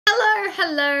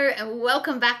Hello and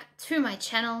welcome back to my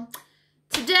channel.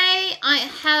 Today I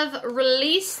have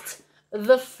released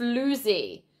the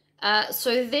Floozy.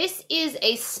 So this is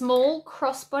a small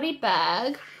crossbody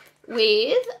bag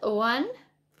with 1,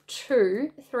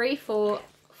 2, 3, 4,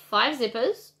 5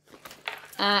 zippers.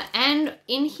 And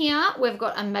in here we've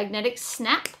got a magnetic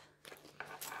snap.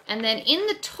 And then in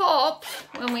the top,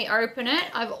 when we open it,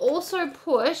 I've also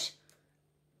put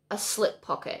a slip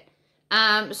pocket.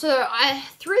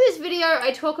 Through this video,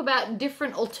 I talk about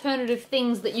different alternative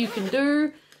things that you can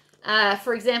do.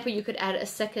 For example, you could add a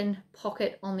second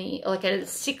pocket on the, like a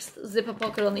 6th zipper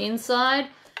pocket on the inside,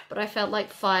 but I felt like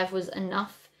 5 was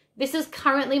enough. This is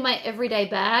currently my everyday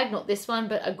bag, not this one,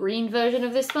 but a green version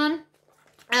of this one.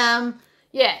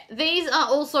 Yeah, these are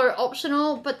also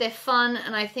optional, but they're fun,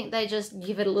 and I think they just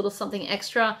give it a little something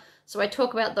extra. So I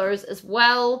talk about those as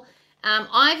well.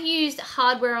 I've used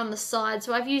hardware on the side,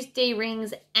 so I've used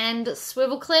D-rings and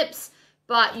swivel clips,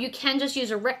 but you can just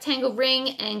use a rectangle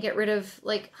ring and get rid of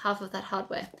like half of that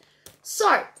hardware.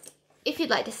 So, if you'd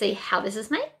like to see how this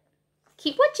is made,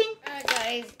 keep watching. Alright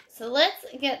guys, so let's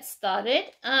get started.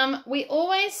 We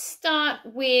always start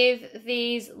with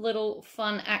these little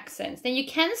fun accents. Now you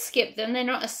can skip them, they're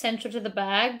not essential to the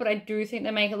bag, but I do think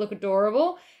they make it look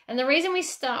adorable. And the reason we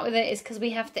start with it is because we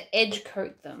have to edge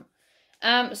coat them.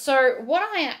 So what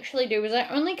I actually do is I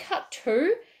only cut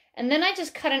 2, and then I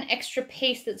just cut an extra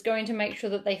piece that's going to make sure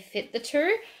that they fit the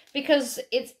 2, because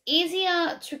it's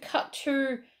easier to cut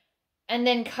 2 and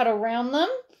then cut around them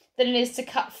than it is to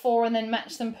cut 4 and then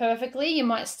match them perfectly. You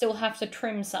might still have to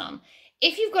trim some.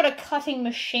 If you've got a cutting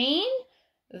machine,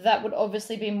 that would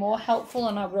obviously be more helpful,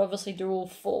 and I would obviously do all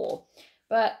 4.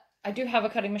 But I do have a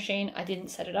cutting machine. I didn't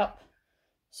set it up.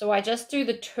 So I just do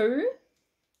the 2.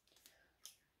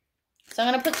 So I'm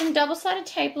going to put some double-sided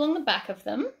tape along the back of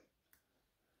them,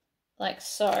 like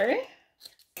so.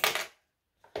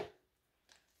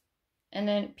 And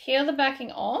then peel the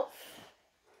backing off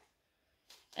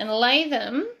and lay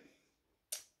them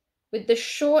with the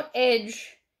short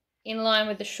edge in line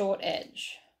with the short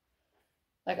edge,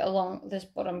 like along this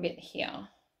bottom bit here.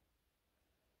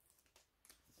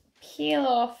 Peel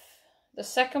off the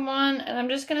second one, and I'm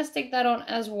just going to stick that on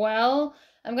as well.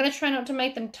 I'm going to try not to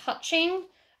make them touching.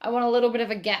 I want a little bit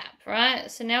of a gap, right?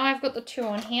 So now I've got the 2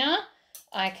 on here,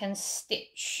 I can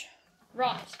stitch.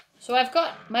 Right, so I've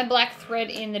got my black thread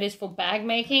in that is for bag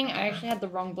making. I actually had the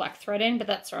wrong black thread in, but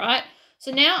that's all right.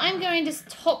 So now I'm going to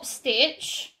top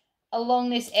stitch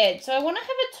along this edge. So I want to have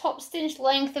a top stitch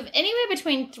length of anywhere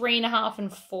between 3.5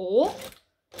 and 4.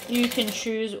 You can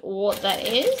choose what that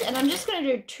is. And I'm just going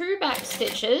to do 2 back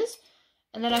stitches,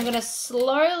 and then I'm going to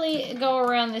slowly go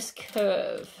around this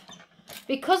curve.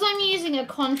 Because I'm using a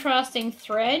contrasting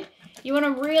thread, you want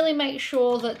to really make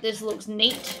sure that this looks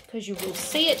neat, because you will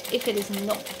see it if it is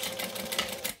not.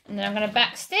 And then I'm going to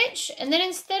back stitch, and then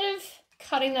instead of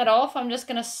cutting that off, I'm just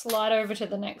going to slide over to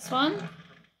the next one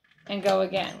and go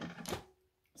again.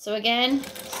 So again,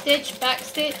 stitch, back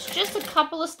stitch, just a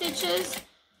couple of stitches,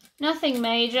 nothing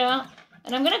major.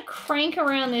 And I'm going to crank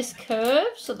around this curve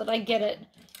so that I get it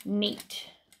neat.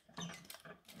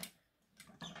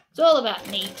 It's all about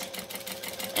neat.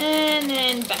 And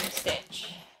then back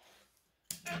stitch.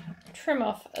 Trim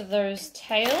off those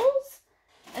tails.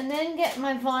 And then get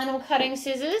my vinyl cutting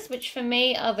scissors, which for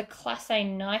me are the Class A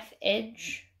knife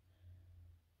edge.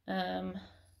 I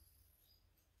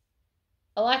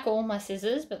like all my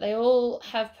scissors, but they all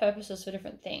have purposes for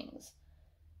different things.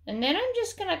 And then I'm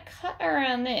just going to cut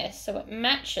around this so it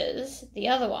matches the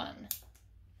other one.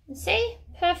 And see?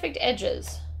 Perfect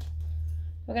edges.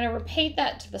 We're going to repeat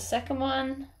that to the second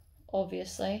one.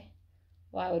 Obviously,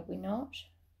 why would we not?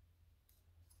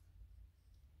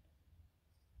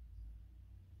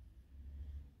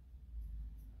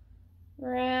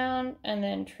 Round and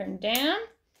then trim down.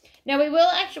 Now we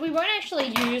won't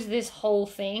actually use this whole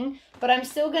thing, but I'm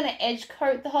still going to edge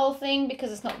coat the whole thing because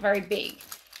it's not very big.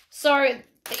 So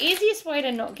the easiest way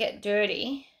to not get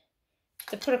dirty is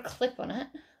to put a clip on it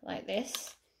like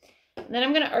this. And then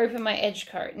I'm going to open my edge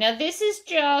coat. Now this is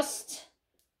just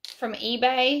from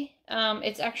eBay.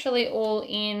 It's actually all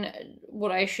in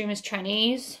what I assume is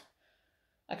Chinese.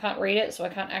 I can't read it, so I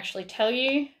can't actually tell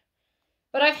you.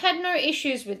 But I've had no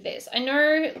issues with this. I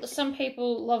know some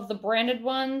people love the branded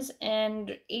ones,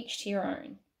 and each to your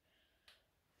own.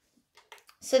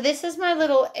 So this is my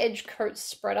little edge coat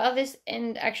spreader. This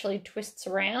end actually twists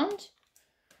around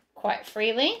quite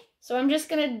freely. So I'm just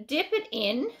going to dip it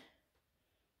in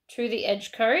to the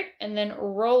edge coat and then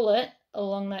roll it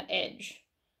along that edge.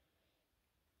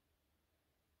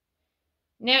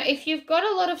 Now, if you've got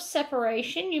a lot of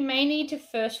separation, you may need to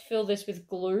first fill this with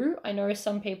glue. I know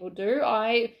some people do.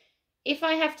 I if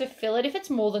I have to fill it, if it's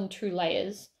more than 2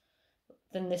 layers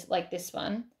than this, like this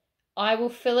one, I will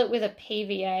fill it with a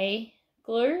PVA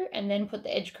glue and then put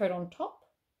the edge coat on top.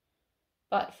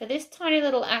 But for this tiny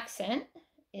little accent,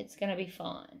 it's going to be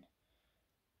fine.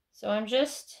 So I'm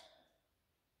just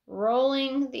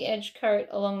rolling the edge coat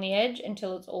along the edge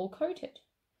until it's all coated.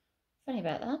 Funny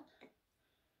about that.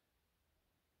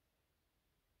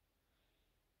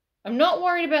 I'm not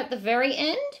worried about the very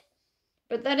end,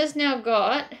 but that has now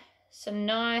got some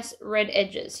nice red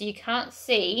edges, so you can't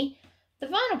see the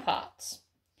vinyl parts.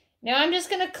 Now I'm just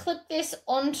going to clip this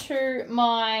onto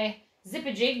my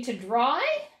zipper jig to dry,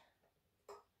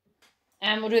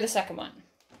 and we'll do the second one.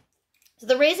 So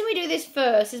the reason we do this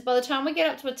first is by the time we get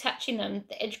up to attaching them,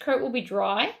 the edge coat will be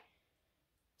dry,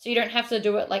 so you don't have to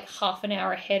do it like half an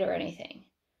hour ahead or anything.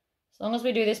 As long as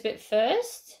we do this bit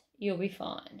first, you'll be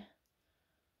fine.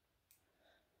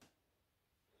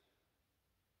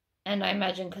 And I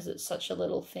imagine because it's such a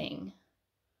little thing.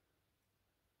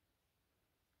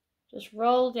 Just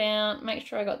roll down, make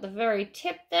sure I got the very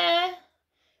tip there.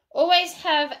 Always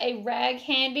have a rag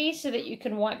handy so that you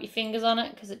can wipe your fingers on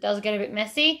it because it does get a bit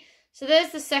messy. So there's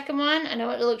the second one. I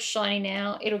know it looks shiny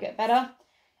now. It'll get better.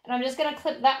 And I'm just going to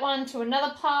clip that one to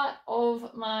another part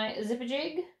of my zipper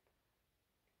jig.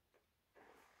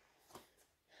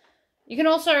 You can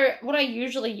also, what I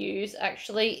usually use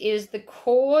actually is the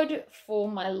cord for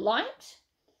my light.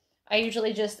 I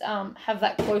usually just have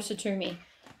that closer to me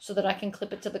so that I can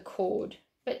clip it to the cord.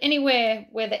 But anywhere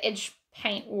where the edge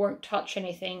paint won't touch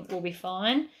anything will be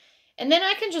fine. And then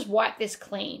I can just wipe this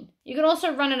clean. You can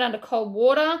also run it under cold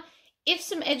water. If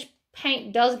some edge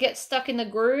paint does get stuck in the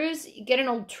grooves, you get an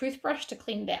old toothbrush to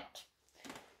clean it out.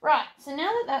 Right, so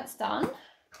now that that's done,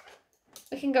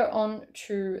 we can go on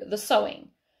to the sewing.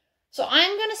 So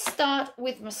I'm going to start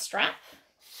with my strap.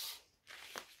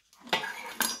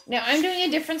 Now I'm doing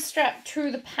a different strap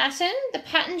to the pattern. The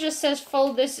pattern just says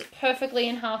fold this perfectly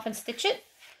in half and stitch it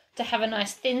to have a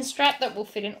nice thin strap that will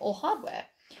fit in all hardware.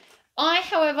 I,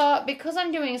 however, because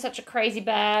I'm doing such a crazy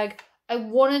bag, I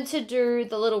wanted to do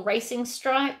the little racing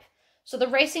stripe. So the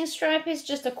racing stripe is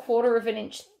just a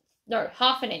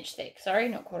half an inch thick. Sorry,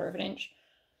 not quarter of an inch.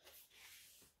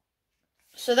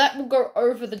 So that will go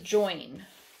over the join,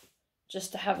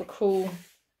 just to have a cool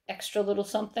extra little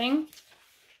something.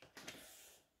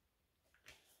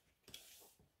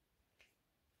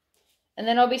 And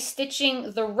then I'll be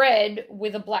stitching the red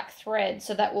with a black thread,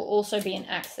 so that will also be an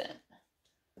accent.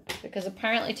 Because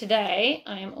apparently today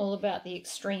I am all about the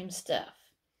extreme stuff,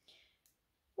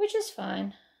 which is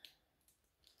fine.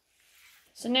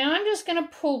 So now I'm just going to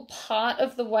pull part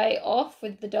of the way off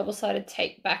with the double-sided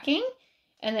tape backing,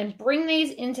 and then bring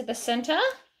these into the center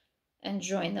and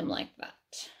join them like that.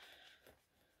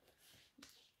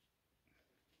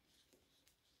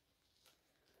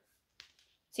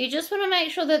 So you just want to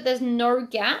make sure that there's no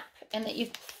gap and that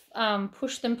you've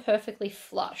pushed them perfectly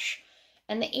flush.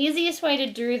 And the easiest way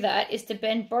to do that is to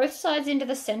bend both sides into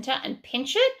the center and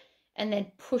pinch it and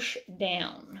then push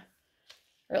down.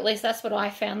 Or at least that's what I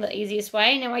found the easiest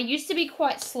way. Now I used to be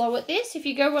quite slow at this. If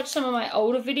you go watch some of my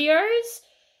older videos,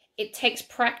 it takes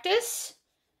practice.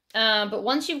 But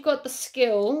once you've got the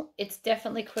skill, it's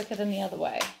definitely quicker than the other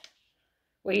way,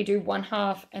 where you do one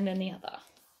half and then the other.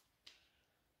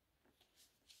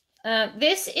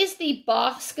 This is the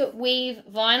basket weave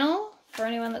vinyl, for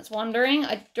anyone that's wondering.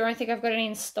 I don't think I've got any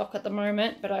in stock at the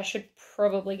moment, but I should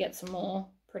probably get some more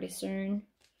pretty soon.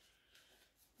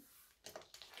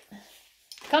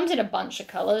 Comes in a bunch of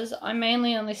colors. I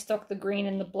mainly only stock the green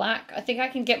and the black. I think I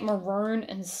can get maroon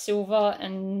and silver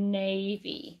and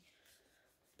navy.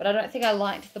 But I don't think I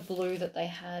liked the blue that they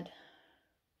had.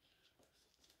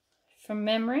 From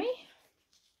memory.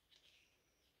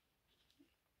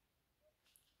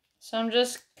 So I'm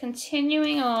just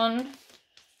continuing on.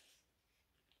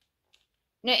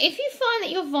 Now, if you find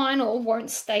that your vinyl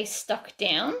won't stay stuck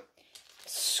down,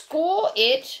 score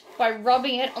it by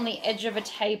rubbing it on the edge of a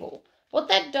table. What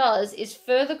that does is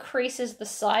further creases the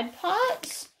side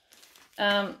parts,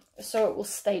 so it will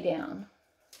stay down.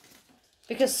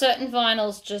 Because certain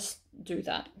vinyls just do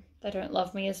that. They don't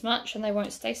love me as much and they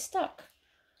won't stay stuck.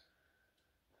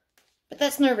 But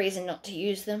that's no reason not to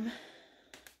use them.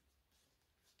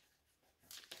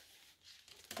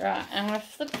 Right, I'm going to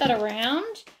flip that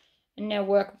around and now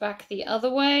work back the other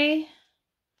way.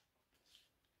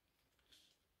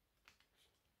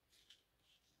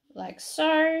 Like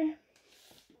so.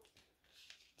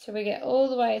 So we get all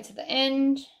the way to the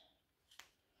end.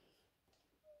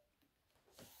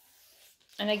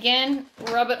 And again,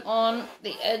 rub it on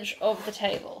the edge of the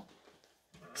table.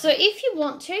 So if you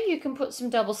want to, you can put some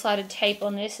double-sided tape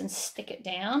on this and stick it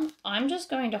down. I'm just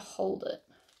going to hold it.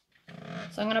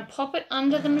 So I'm going to pop it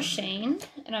under the machine,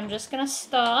 and I'm just going to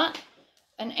start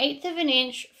 1/8 of an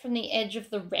inch from the edge of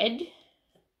the red.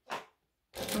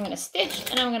 I'm going to stitch,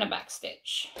 and I'm going to back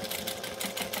stitch.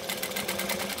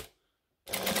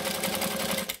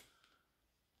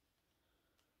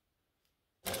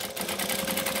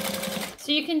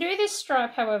 So you can do this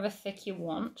stripe however thick you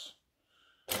want.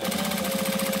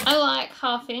 I like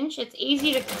 1/2 inch. It's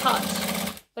easy to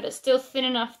cut, but it's still thin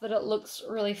enough that it looks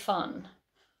really fun.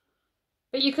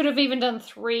 But you could have even done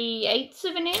 3/8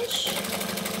 of an inch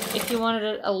if you wanted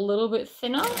it a little bit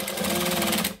thinner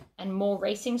and more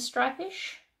racing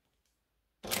stripe-ish.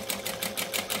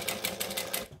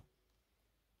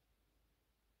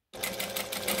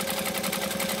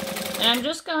 And I'm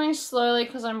just going slowly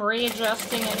because I'm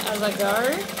readjusting it as I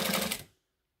go.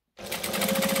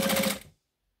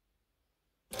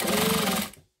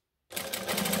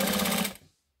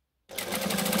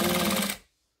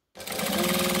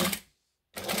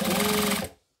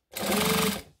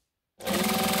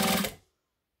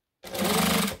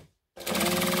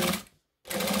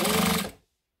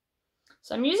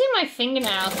 So I'm using my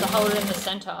fingernails to hold it in the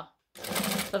center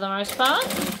for the most part.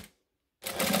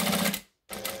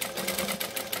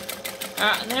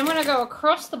 Alright, and then I'm going to go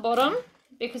across the bottom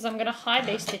because I'm going to hide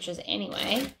these stitches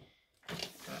anyway.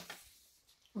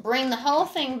 Bring the whole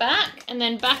thing back and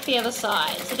then back the other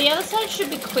side. So the other side should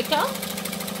be quicker.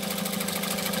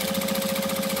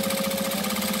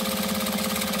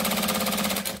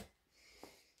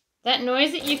 That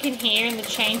noise that you can hear in the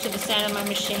change of the sound of my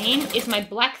machine is my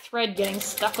black thread getting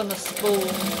stuck on the spool.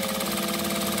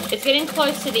 It's getting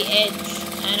close to the edge,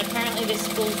 and apparently this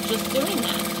spool's just doing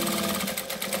that.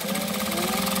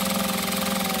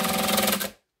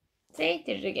 See,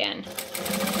 did it again.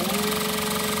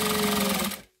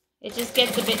 It just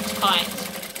gets a bit tight.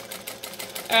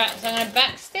 Alright, so I'm going to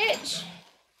back stitch,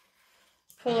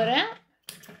 pull it out,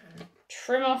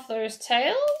 trim off those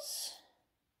tails.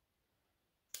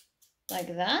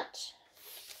 Like that.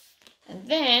 And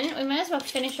then we may as well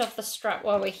finish off the strap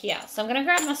while we're here. So I'm going to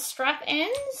grab my strap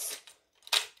ends,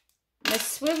 my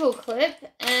swivel clip,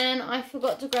 and I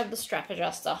forgot to grab the strap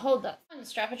adjuster. Hold that. The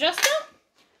strap adjuster.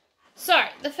 So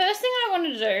the first thing I want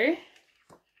to do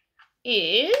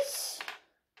is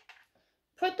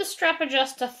put the strap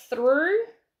adjuster through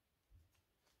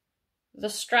the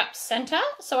strap center.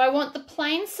 So I want the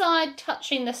plain side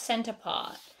touching the center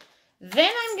part.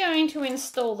 Then I'm going to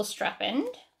install the strap end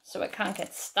so it can't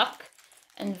get stuck,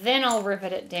 and then I'll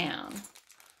rivet it down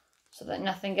so that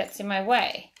nothing gets in my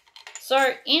way.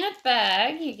 So in a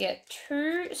bag you get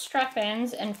 2 strap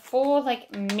ends and 4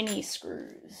 like mini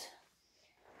screws.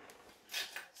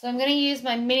 So I'm going to use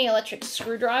my mini electric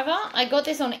screwdriver. I got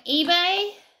this on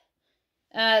eBay.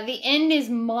 The end is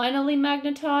minorly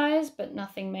magnetized but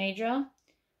nothing major.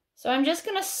 So I'm just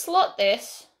going to slot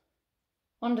this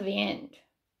onto the end.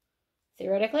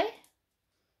 Theoretically.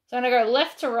 So I'm going to go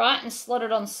left to right and slot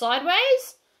it on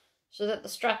sideways so that the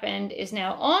strap end is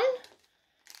now on.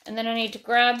 And then I need to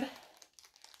grab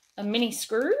a mini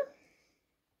screw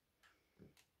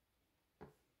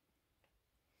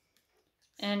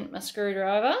and my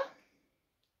screwdriver.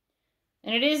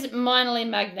 And it is minorly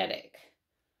magnetic.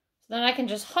 So then I can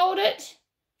just hold it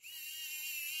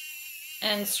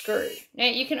and screw. Now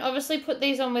you can obviously put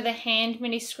these on with a hand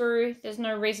mini screw. There's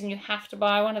no reason you have to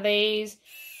buy one of these.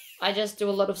 I just do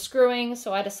a lot of screwing,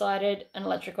 so I decided an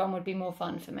electric one would be more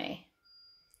fun for me.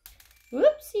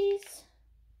 Whoopsies.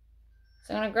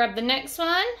 So I'm going to grab the next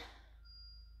one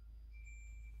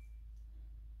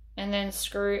and then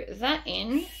screw that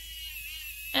in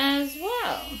as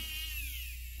well.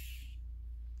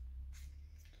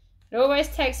 It always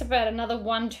takes about another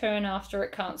 1 turn after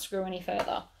it can't screw any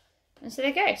further. And so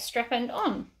there you go, strap end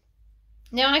on.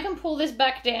 Now I can pull this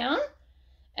back down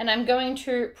and I'm going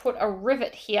to put a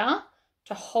rivet here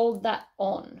to hold that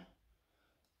on.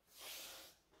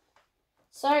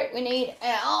 So we need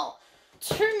our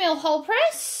 2mm hole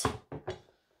press.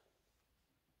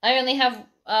 I only have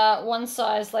one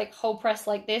size like hole press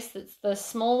like this, that's the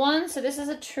small one. So this is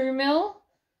a 2mm.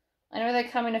 I know they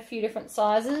come in a few different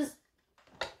sizes.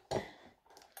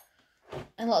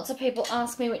 And lots of people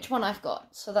ask me which one I've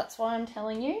got. So that's why I'm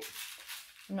telling you.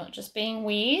 I'm not just being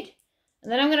weird.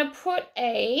 And then I'm going to put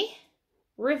a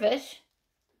rivet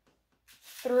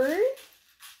through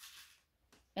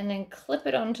and then clip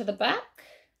it onto the back.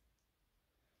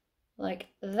 Like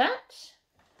that.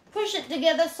 Push it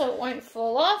together so it won't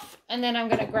fall off. And then I'm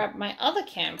going to grab my other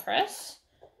cam press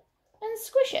and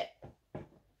squish it.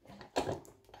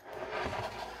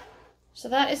 So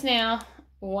that is now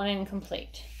one end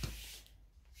complete.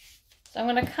 So I'm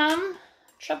going to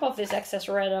chop off this excess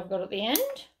red I've got at the end,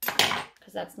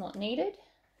 because that's not needed.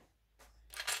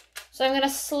 So I'm going to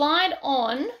slide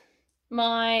on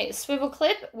my swivel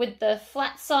clip with the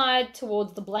flat side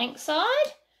towards the blank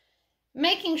side,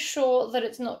 making sure that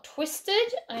it's not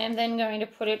twisted. I am then going to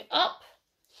put it up,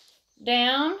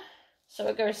 down, so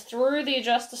it goes through the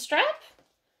adjuster strap,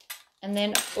 and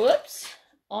then, oops,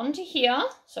 onto here,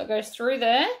 so it goes through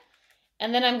there,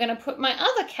 and then I'm going to put my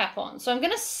other cap on. So I'm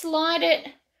going to slide it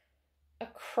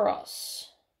across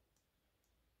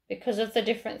because of the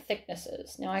different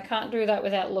thicknesses. Now I can't do that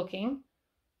without looking.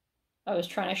 I was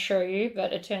trying to show you,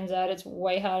 but it turns out it's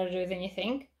way harder to do than you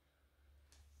think.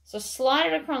 So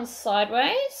slide it across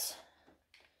sideways,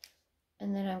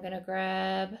 and then I'm going to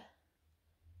grab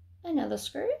another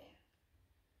screw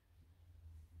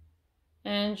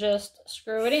and just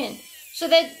screw it in. So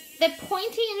they're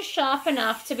pointy and sharp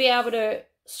enough to be able to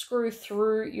screw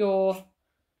through your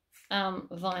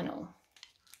vinyl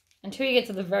until you get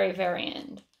to the very, very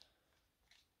end.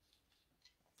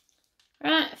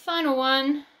 Right, final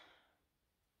one.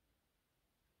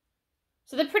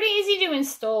 So they're pretty easy to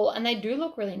install, and they do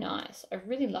look really nice. I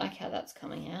really like how that's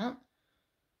coming out.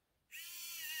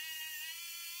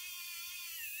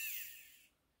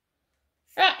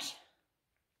 Right,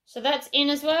 so that's in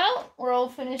as well. We're all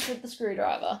finished with the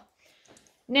screwdriver.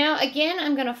 Now again,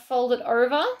 I'm going to fold it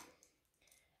over,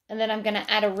 and then I'm going to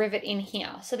add a rivet in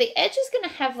here. So the edge is going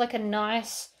to have like a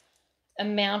nice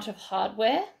amount of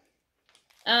hardware.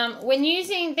 When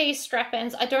using these strap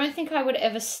ends, I don't think I would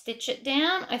ever stitch it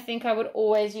down. I think I would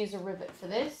always use a rivet for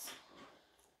this.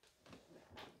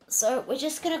 So we're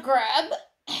just going to grab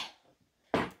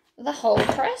the hole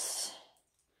press.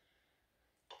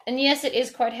 And yes, it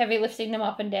is quite heavy lifting them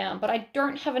up and down, but I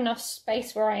don't have enough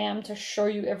space where I am to show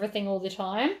you everything all the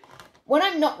time. When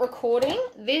I'm not recording,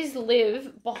 these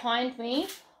live behind me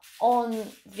on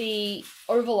the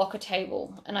overlocker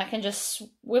table, and I can just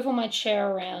swivel my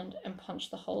chair around and punch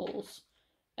the holes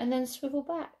and then swivel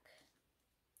back.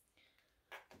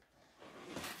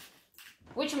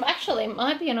 Which actually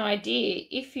might be an idea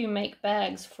if you make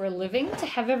bags for a living, to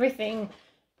have everything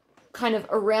kind of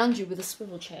around you with a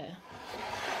swivel chair.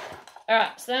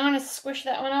 Alright, so then I'm going to squish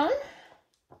that one on.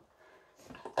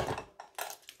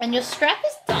 And your strap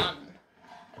is done.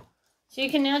 So you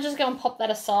can now just go and pop that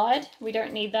aside. We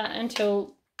don't need that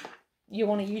until you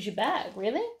want to use your bag,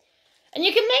 really. And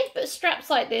you can make straps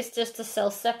like this just to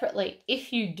sell separately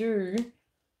if you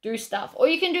do stuff. Or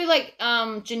you can do like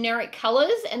generic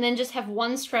colors and then just have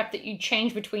one strap that you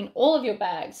change between all of your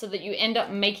bags so that you end up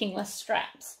making less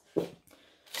straps.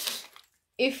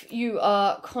 If you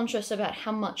are conscious about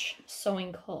how much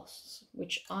sewing costs,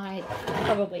 which I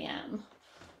probably am.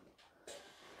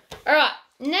 All right,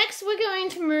 next we're going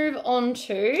to move on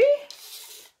to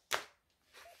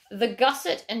the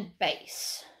gusset and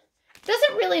base. It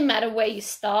doesn't really matter where you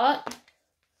start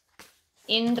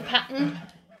in the pattern.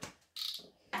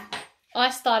 I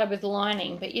started with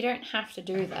lining, but you don't have to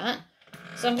do that.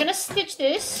 So I'm going to stitch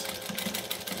this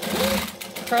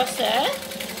across there,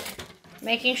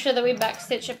 making sure that we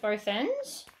backstitch at both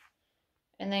ends,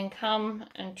 and then come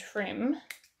and trim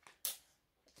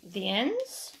the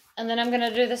ends. And then I'm going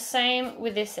to do the same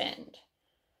with this end.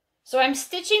 So I'm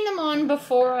stitching them on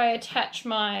before I attach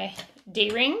my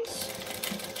D-rings,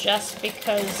 just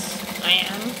because I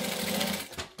am.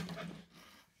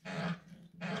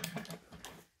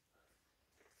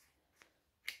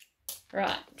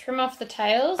 Right, trim off the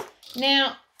tails.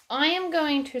 Now, I am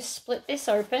going to split this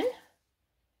open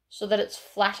so that it's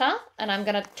flatter, and I'm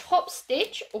going to top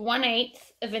stitch 1/8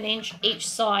 of an inch each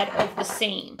side of the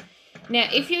seam. Now,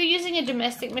 if you're using a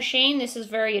domestic machine, this is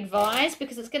very advised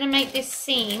because it's going to make this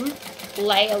seam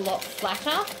lay a lot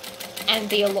flatter and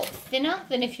be a lot thinner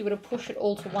than if you were to push it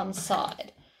all to one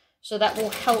side. So that will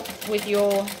help with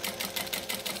your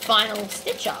final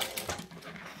stitch up.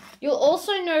 You'll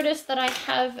also notice that I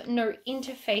have no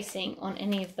interfacing on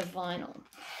any of the vinyl.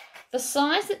 The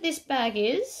size that this bag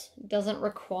is doesn't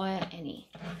require any.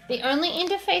 The only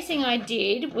interfacing I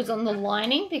did was on the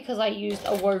lining because I used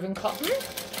a woven cotton.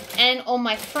 And on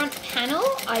my front panel,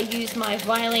 I used my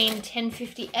Vilene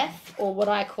 1050F, or what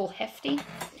I call Hefty.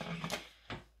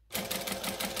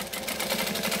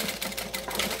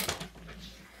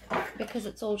 Because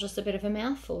it's all just a bit of a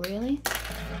mouthful, really.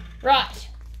 Right.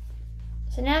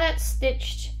 So now that's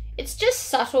stitched. It's just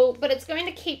subtle, but it's going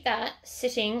to keep that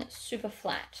sitting super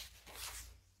flat.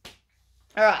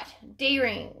 All right,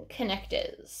 D-ring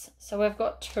connectors. So we've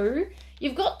got two.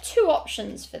 You've got two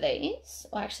options for these.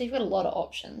 Well, actually, you've got a lot of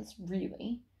options,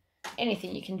 really.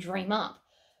 Anything you can dream up.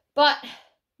 But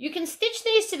You can stitch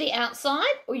these to the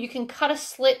outside, or you can cut a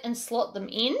slit and slot them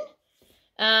in.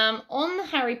 On the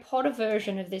Harry Potter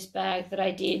version of this bag that I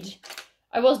did,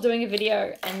 I was doing a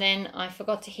video and then I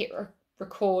forgot to hit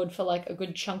record for like a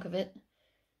good chunk of it,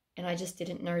 and I just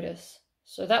didn't notice.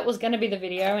 So that was going to be the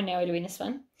video, and now we're doing this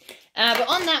one. But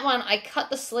on that one, I cut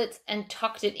the slits and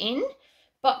tucked it in.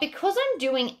 But because I'm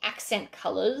doing accent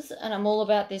colours and I'm all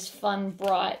about this fun,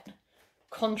 bright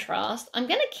contrast, I'm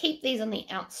going to keep these on the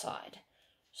outside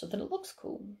so that it looks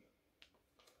cool.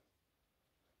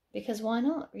 Because why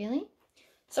not, really?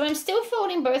 So I'm still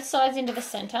folding both sides into the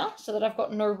centre so that I've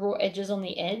got no raw edges on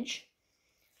the edge.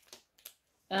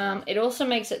 It also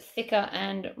makes it thicker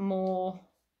and more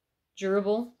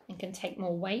durable and can take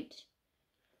more weight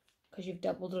because you've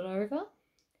doubled it over.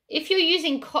 If you're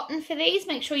using cotton for these,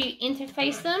 make sure you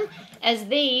interface them, as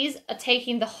these are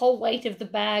taking the whole weight of the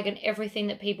bag and everything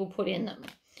that people put in them.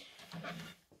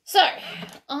 So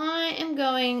I am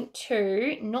going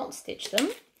to not stitch them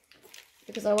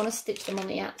because I want to stitch them on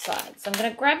the outside. So I'm going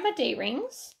to grab my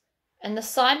D-rings, and the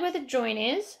side where the join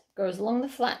is goes along the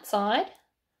flat side,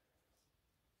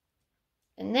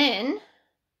 and then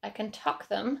I can tuck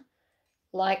them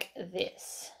like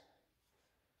this.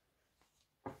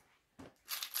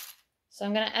 So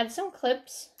I'm going to add some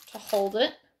clips to hold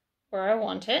it where I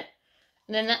want it,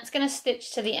 and then that's going to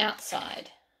stitch to the outside.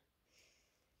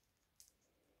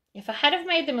 If I had have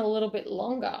made them a little bit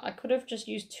longer, I could have just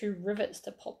used 2 rivets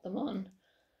to pop them on,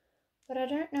 but I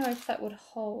don't know if that would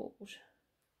hold. If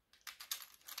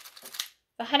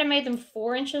I had have made them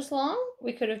 4 inches long,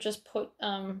 we could have just put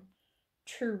 2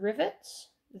 rivets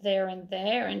there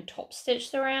and top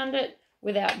stitched around it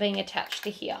without being attached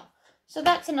to here. So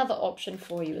that's another option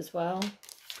for you as well.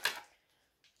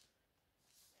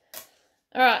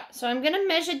 All right, so I'm going to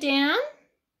measure down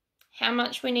how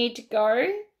much we need to go.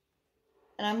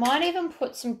 And I might even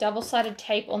put some double-sided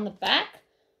tape on the back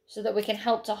so that we can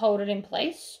help to hold it in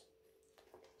place.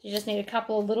 You just need a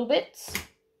couple of little bits.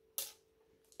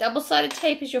 Double-sided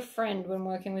tape is your friend when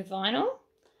working with vinyl.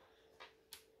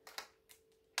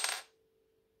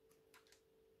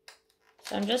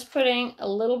 So I'm just putting a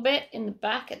little bit in the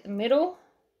back at the middle.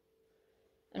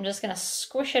 I'm just going to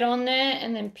squish it on there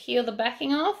and then peel the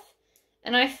backing off.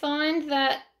 And I find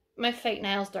that my fake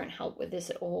nails don't help with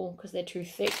this at all because they're too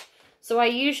thick. So I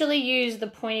usually use the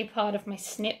pointy part of my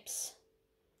snips,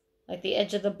 like the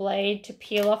edge of the blade, to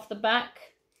peel off the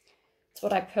back. It's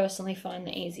what I personally find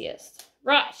the easiest.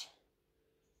 Right.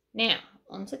 Now,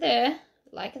 onto there,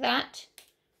 like that.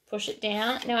 Push it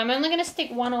down. Now I'm only going to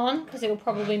stick one on because it will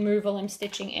probably move while I'm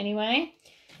stitching anyway.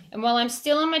 And while I'm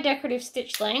still on my decorative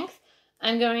stitch length,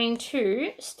 I'm going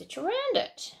to stitch around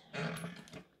it.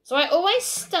 So I always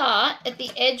start at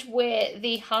the edge where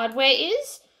the hardware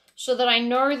is so that I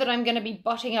know that I'm going to be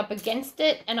butting up against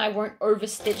it and I won't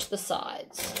overstitch the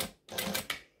sides.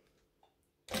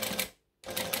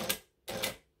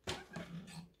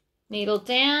 Needle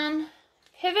down,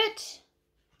 pivot.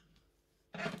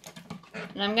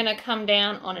 And I'm going to come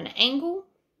down on an angle.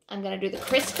 I'm going to do the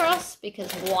crisscross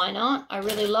because why not? I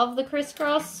really love the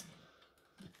crisscross.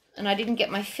 And I didn't get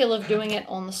my fill of doing it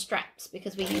on the straps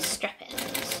because we use strap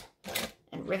ends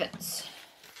and rivets.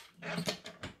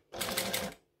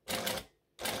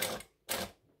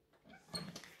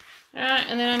 Alright,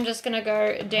 and then I'm just going to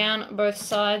go down both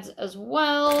sides as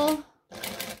well.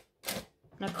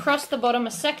 And across the bottom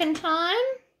a second time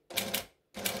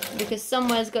because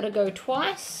somewhere's got to go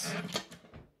twice.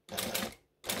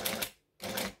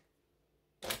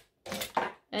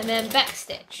 And then back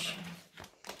stitch.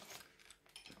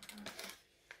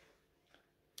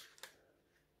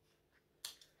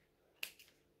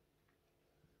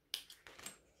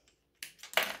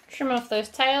 Trim off those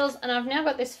tails, and I've now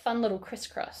got this fun little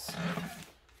crisscross.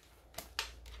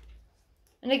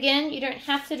 And again, you don't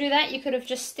have to do that. You could have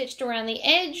just stitched around the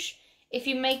edge. If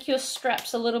you make your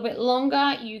straps a little bit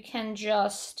longer, you can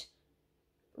just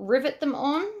rivet them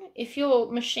on. If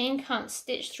your machine can't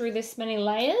stitch through this many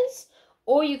layers,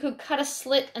 or you could cut a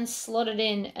slit and slot it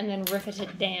in and then rivet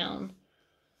it down.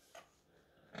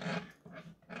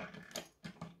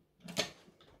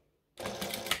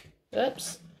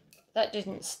 Oops, that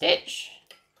didn't stitch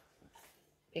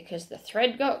because the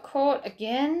thread got caught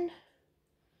again.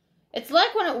 It's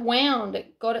like when it wound,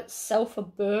 it got itself a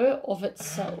burr of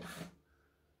itself.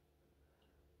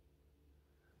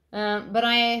 But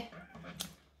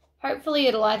hopefully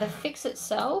it'll either fix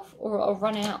itself or it'll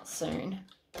run out soon.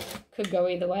 Could go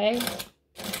either way.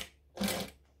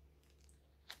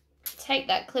 Take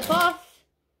that clip off.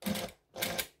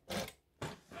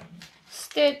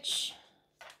 Stitch.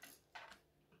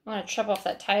 I'm going to chop off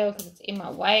that tail because it's in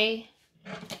my way.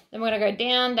 Then we're going to go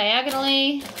down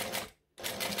diagonally.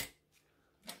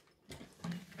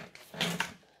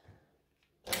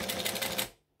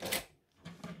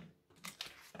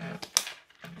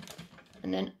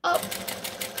 And then up.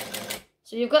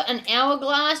 So you've got an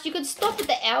hourglass. You could stop at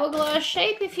the hourglass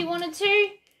shape if you wanted to.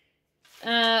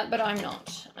 But I'm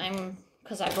not.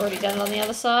 Because I've already done it on the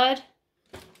other side.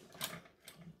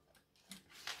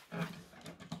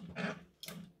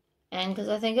 And because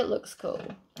I think it looks cool.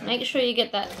 Make sure you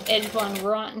get that edge one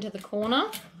right into the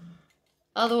corner.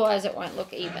 Otherwise it won't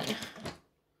look even.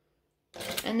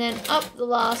 And then up the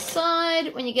last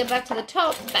side. When you get back to the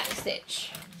top, back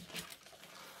stitch.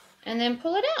 And then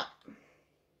pull it out.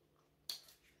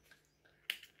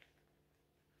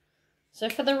 So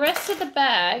for the rest of the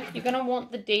bag, you're going to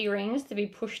want the D-rings to be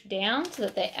pushed down so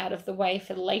that they're out of the way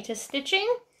for later stitching.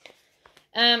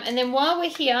 And then while we're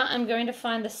here, I'm going to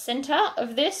find the center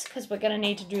of this because we're going to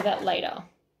need to do that later.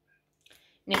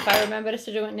 And if I remember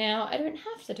to do it now, I don't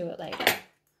have to do it later.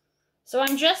 So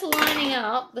I'm just lining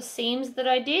up the seams that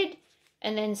I did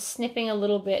and then snipping a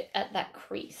little bit at that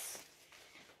crease.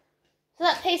 So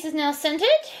that piece is now centered.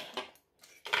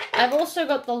 I've also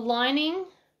got the lining,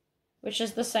 which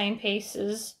is the same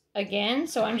pieces again.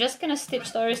 So I'm just going to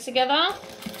stitch those together.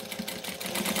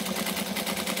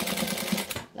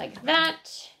 Like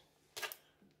that.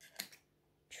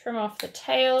 Trim off the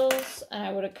tails. And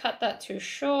I would have cut that too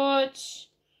short.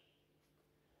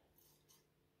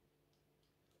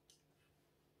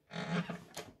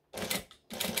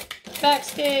 Back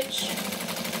stitch.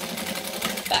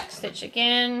 Back stitch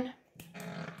again.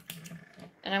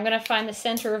 And I'm going to find the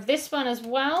center of this one as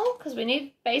well, because we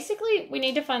need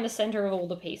to find the center of all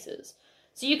the pieces.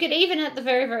 So you could even at the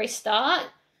very, very start,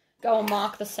 go and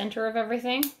mark the center of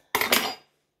everything.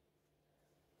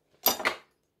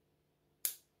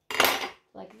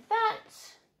 Like that.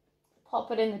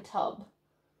 Pop it in the tub.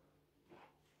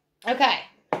 Okay.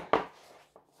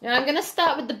 Now I'm going to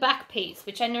start with the back piece,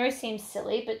 which I know seems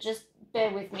silly, but just bear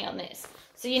with me on this.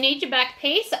 So you need your back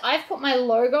piece. I've put my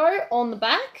logo on the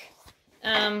back.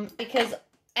 Because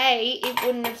A, it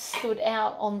wouldn't have stood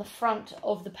out on the front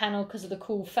of the panel because of the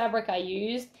cool fabric I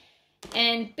used.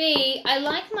 And B, I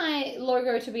like my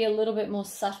logo to be a little bit more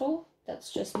subtle.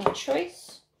 That's just my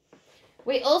choice.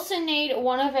 We also need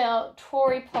one of our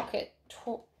Tory pocket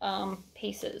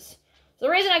pieces. So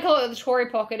the reason I call it the Tory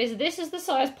pocket is this is the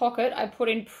size pocket I put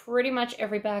in pretty much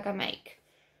every bag I make.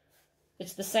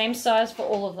 It's the same size for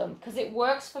all of them because it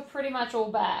works for pretty much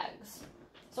all bags.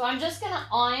 So I'm just going to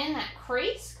iron that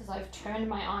crease because I've turned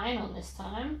my iron on this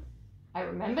time. I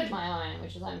remembered my iron,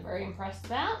 which is I'm very impressed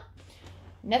about.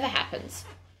 Never happens.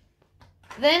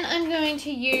 Then I'm going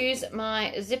to use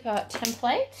my zipper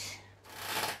template.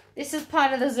 This is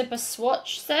part of the zipper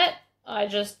swatch set. I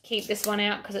just keep this one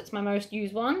out because it's my most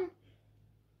used one.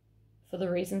 For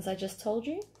the reasons I just told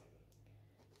you.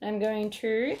 I'm going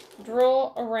to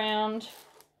draw around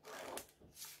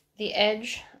the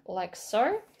edge like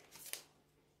so.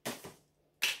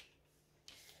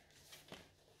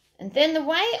 And then the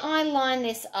way I line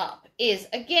this up is,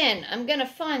 again, I'm going to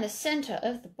find the center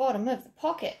of the bottom of the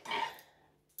pocket.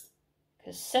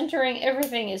 Because centering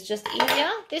everything is just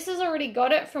easier. This has already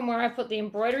got it from where I put the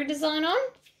embroidery design on,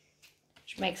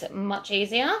 which makes it much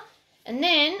easier. And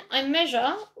then I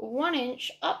measure 1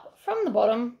 inch up from the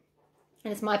bottom.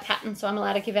 And it's my pattern, so I'm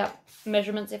allowed to give out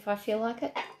measurements if I feel like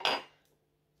it.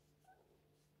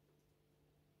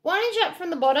 1 inch up from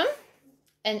the bottom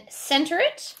and center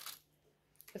it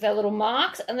with our little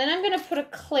marks, and then I'm going to put a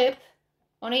clip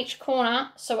on each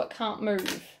corner so it can't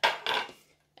move.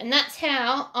 And that's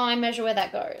how I measure where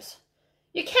that goes.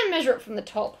 You can measure it from the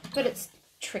top, but it's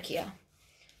trickier.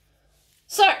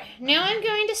 So, now I'm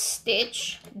going to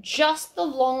stitch just the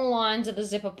long lines of the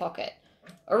zipper pocket.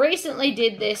 I recently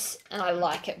did this, and I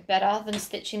like it better than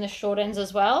stitching the short ends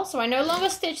as well. So I no longer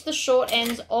stitch the short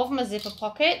ends of my zipper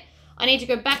pocket. I need to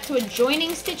go back to a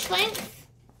joining stitch length.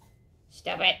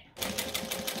 Stop it.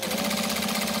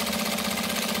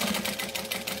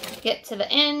 Get to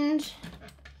the end,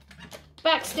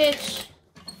 back stitch,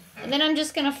 and then I'm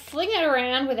just going to fling it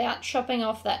around without chopping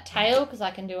off that tail because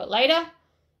I can do it later.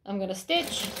 I'm going to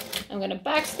stitch, I'm going to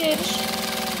back stitch,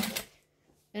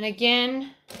 and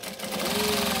again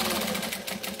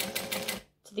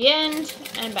to the end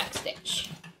and back stitch.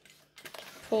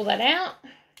 Pull that out,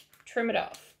 trim it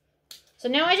off. So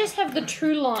now I just have the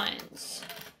 2 lines.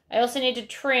 I also need to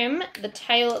trim the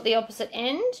tail at the opposite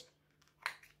end.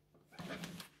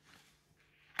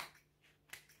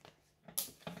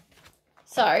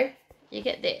 So, you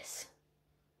get this.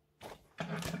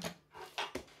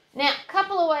 Now, a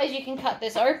couple of ways you can cut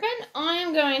this open. I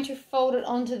am going to fold it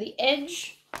onto the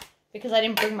edge because I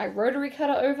didn't bring my rotary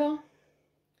cutter over.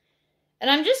 And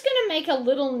I'm just going to make a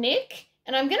little nick,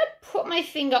 and I'm going to put my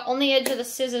finger on the edge of the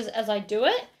scissors as I do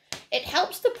it. It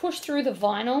helps to push through the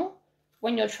vinyl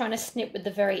when you're trying to snip with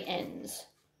the very ends.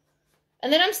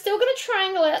 And then I'm still going to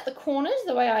triangle out the corners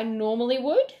the way I normally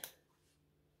would.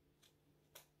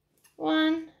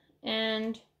 1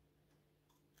 and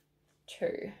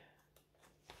 2.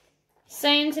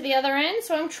 Same to the other end.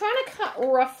 So I'm trying to cut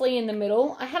roughly in the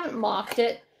middle. I haven't marked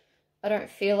it. I don't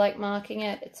feel like marking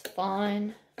it. It's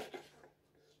fine.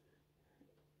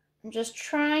 I'm just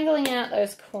triangling out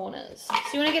those corners. So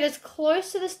you want to get as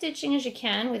close to the stitching as you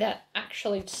can without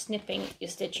actually snipping your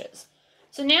stitches.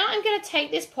 So now I'm going to take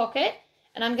this pocket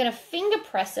and I'm going to finger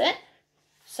press it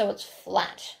so it's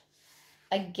flat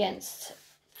against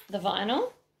the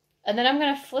vinyl. And then I'm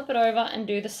going to flip it over and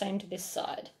do the same to this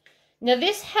side. Now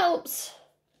this helps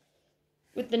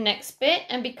with the next bit,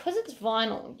 and because it's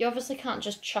vinyl, you obviously can't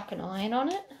just chuck an iron on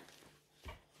it.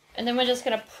 And then we're just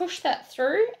going to push that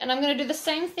through, and I'm going to do the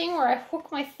same thing where I hook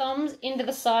my thumbs into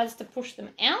the sides to push them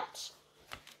out.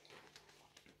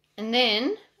 And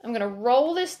then I'm going to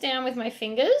roll this down with my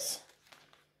fingers,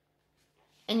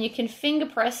 and you can finger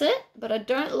press it, but I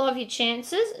don't love your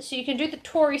chances, so you can do the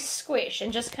Tory squish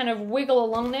and just kind of wiggle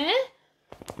along there,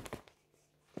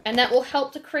 and that will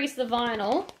help to crease the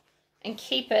vinyl and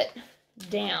keep it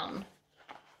down.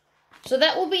 So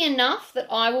that will be enough that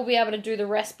I will be able to do the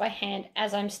rest by hand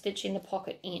as I'm stitching the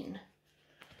pocket in.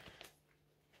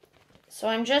 So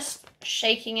I'm just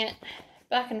shaking it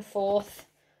back and forth.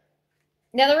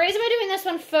 Now the reason we're doing this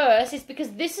one first is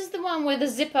because this is the one where the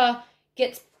zipper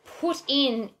gets put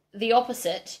in the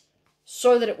opposite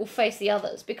so that it will face the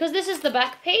others. Because this is the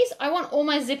back piece, I want all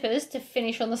my zippers to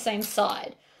finish on the same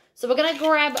side. So we're going to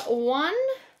grab one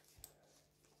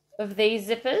of these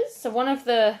zippers. So one of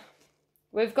the...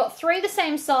 We've got 3 the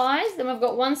same size, then we've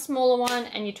got one smaller one,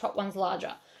 and your top one's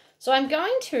larger. So I'm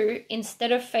going to,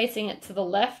 instead of facing it to the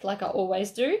left like I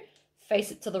always do, face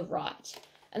it to the right.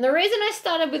 And the reason I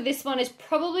started with this one is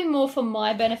probably more for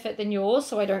my benefit than yours,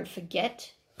 so I don't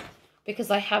forget,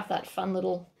 because I have that fun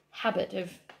little habit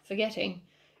of forgetting.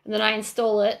 And then I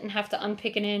install it and have to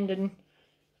unpick an end and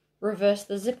reverse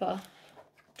the zipper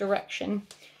direction.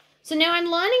 So now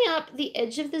I'm lining up the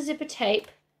edge of the zipper tape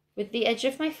with the edge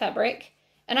of my fabric,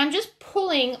 and I'm just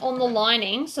pulling on the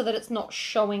lining so that it's not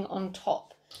showing on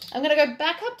top. I'm going to go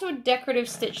back up to a decorative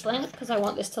stitch length because I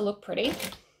want this to look pretty.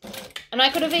 And I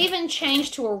could have even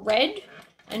changed to a red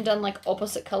and done like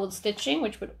opposite colored stitching,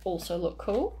 which would also look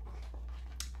cool.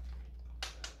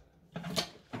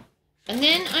 And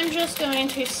then I'm just going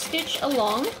to stitch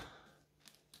along.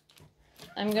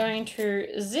 I'm going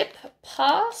to zip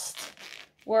past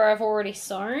where I've already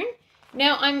sewn.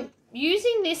 Now I'm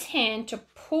using this hand to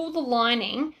pull the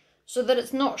lining so that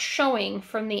it's not showing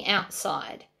from the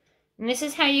outside. And this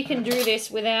is how you can do this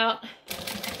without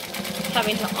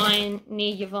having to iron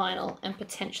near your vinyl and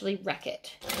potentially wreck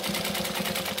it.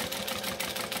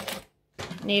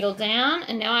 Needle down,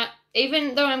 and now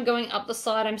even though I'm going up the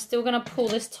side, I'm still going to pull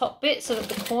this top bit so that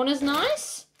the corner's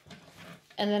nice.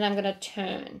 And then I'm going to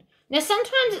turn. Now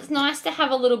sometimes it's nice to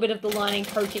have a little bit of the lining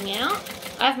poking out.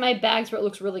 I've made bags where it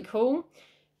looks really cool,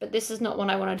 but this is not one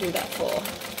I want to do that for.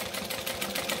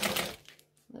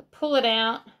 Pull it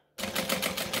out.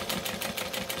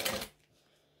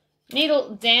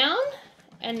 Needle down,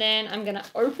 and then I'm going to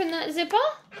open that zipper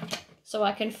so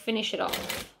I can finish it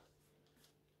off.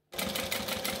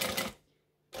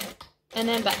 And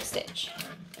then backstitch.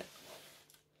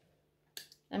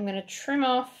 I'm going to trim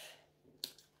off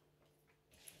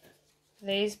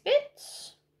these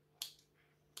bits.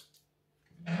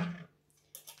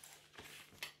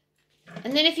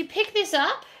 And then if you pick this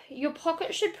up, your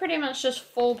pocket should pretty much just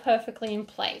fall perfectly in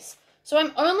place. So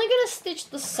I'm only going to stitch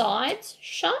the sides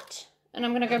shut, and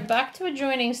I'm going to go back to a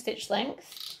joining stitch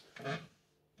length.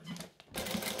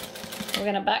 We're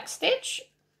going to backstitch,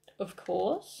 of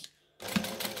course,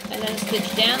 and then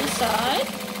stitch down the side.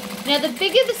 Now the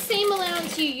bigger the seam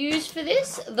allowance you use for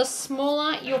this, the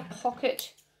smaller your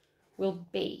pocket will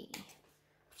be.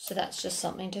 So that's just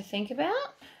something to think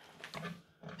about.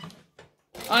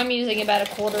 I'm using about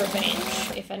 1/4 of an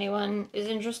inch if anyone is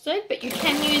interested, but you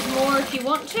can use more if you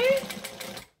want to.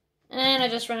 And I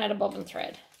just ran out of bobbin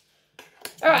thread.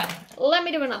 Alright, let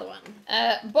me do another one.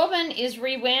 Bobbin is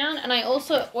rewound, and I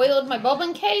also oiled my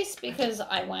bobbin case because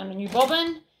I wound a new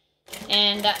bobbin,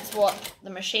 and that's what the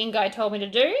machine guy told me to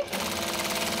do.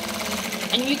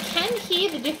 And you can hear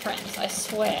the difference, I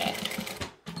swear.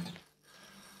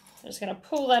 I'm just going to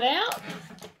pull that out.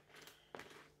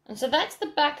 And so that's the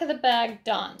back of the bag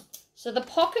done. So the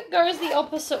pocket goes the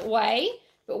opposite way.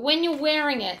 But when you're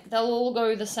wearing it, they'll all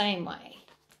go the same way.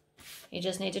 You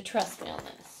just need to trust me on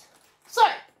this. So,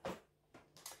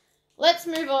 let's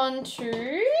move on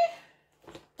to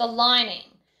the lining.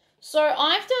 So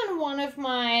I've done one of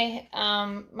my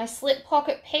my slip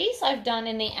pocket piece I've done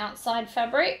in the outside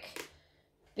fabric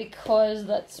because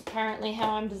that's apparently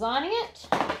how I'm designing it.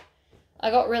 I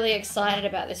got really excited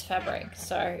about this fabric,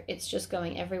 so it's just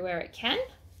going everywhere it can.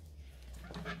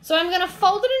 So I'm going to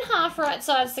fold it in half right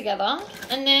sides together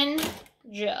and then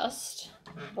just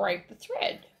break the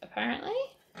thread, apparently.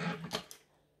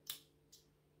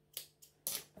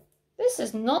 This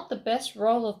is not the best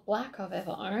roll of black I've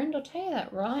ever owned, I'll tell you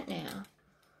that right now.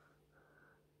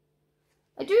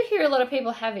 I do hear a lot of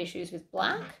people have issues with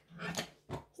black.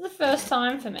 It's the first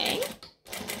time for me.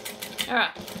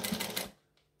 Alright,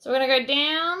 so we're going to go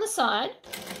down the side.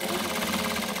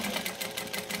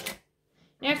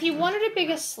 Now if you wanted a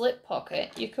bigger slip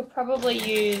pocket, you could probably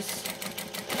use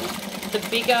the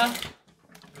bigger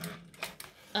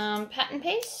pattern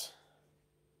piece.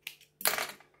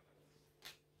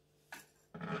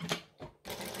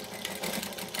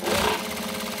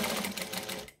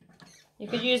 You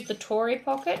could use the Tory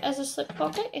pocket as a slip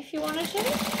pocket if you wanted to.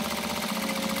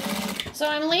 So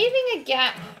I'm leaving a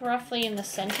gap roughly in the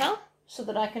center so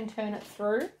that I can turn it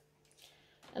through.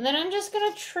 And then I'm just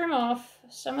going to trim off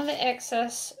some of the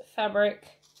excess fabric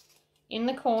in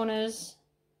the corners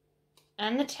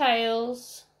and the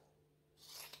tails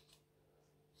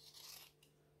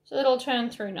so that it'll turn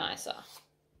through nicer.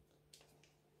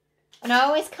 And I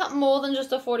always cut more than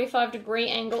just a 45-degree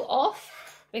angle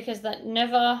off because that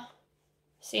never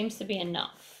seems to be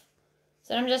enough.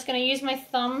 So I'm just going to use my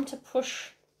thumb to push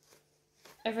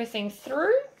everything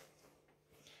through.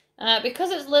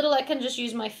 Because it's little, I can just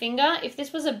use my finger. If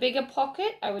this was a bigger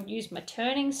pocket, I would use my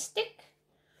turning stick,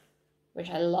 which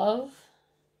I love.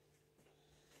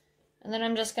 And then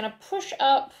I'm just going to push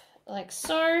up like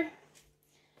so.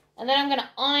 And then I'm going to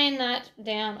iron that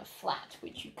down flat,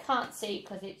 which you can't see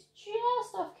because it's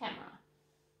just off camera.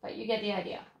 But you get the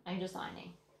idea. I'm just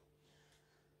ironing.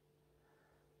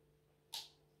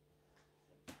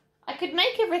 I could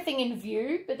make everything in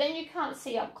view, but then you can't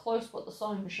see up close what the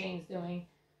sewing machine's doing.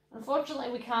 Unfortunately,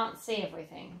 we can't see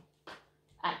everything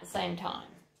at the same time.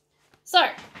 So,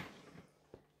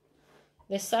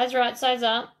 this side's right side's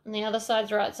up, and the other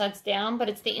side's right side's down, but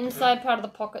it's the inside part of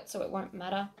the pocket, so it won't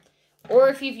matter. Or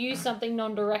if you've used something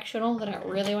non-directional, then it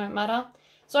really won't matter.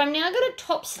 So I'm now going to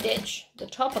top stitch the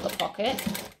top of the pocket,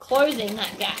 closing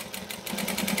that gap.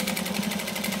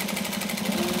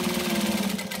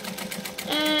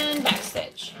 And back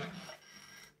stitch.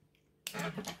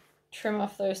 Trim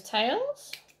off those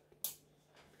tails.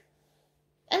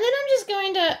 And then I'm just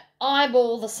going to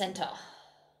eyeball the center.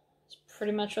 That's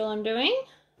pretty much all I'm doing.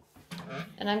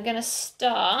 And I'm going to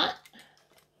start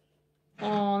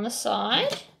on the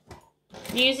side.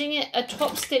 Using a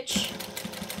top stitch,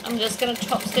 I'm just going to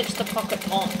top stitch the pocket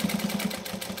on.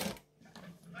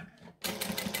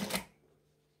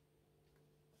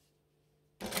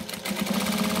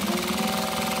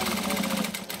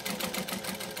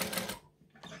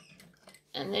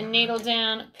 And then needle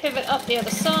down, pivot up the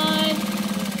other side,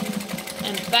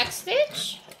 and back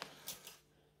stitch.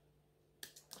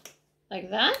 Like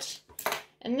that.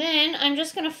 And then I'm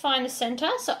just going to find the center.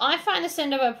 So I find the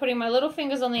center by putting my little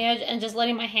fingers on the edge and just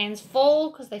letting my hands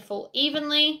fall because they fall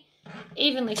evenly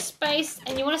spaced.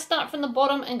 And you want to start from the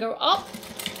bottom and go up.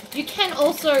 You can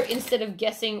also, instead of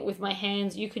guessing with my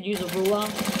hands, you could use a ruler.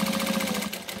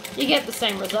 You get the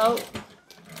same result.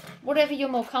 Whatever you're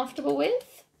more comfortable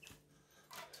with.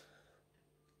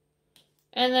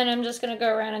 And then I'm just going to go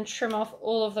around and trim off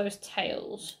all of those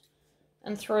tails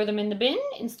and throw them in the bin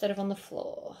instead of on the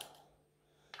floor.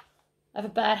 I have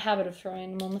a bad habit of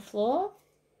throwing them on the floor.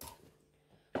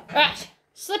 Right,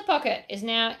 slip pocket is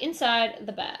now inside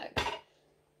the bag.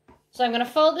 So I'm going to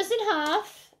fold this in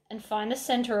half and find the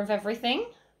center of everything.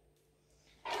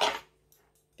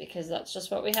 Because that's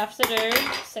just what we have to do.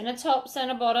 Center top,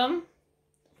 center bottom.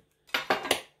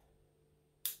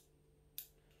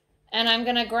 And I'm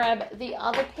going to grab the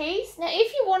other piece. Now,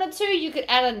 if you wanted to, you could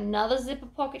add another zipper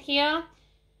pocket here.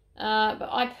 But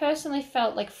I personally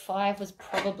felt like 5 was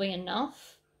probably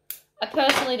enough. I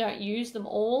personally don't use them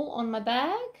all on my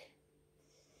bag.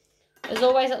 There's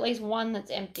always at least one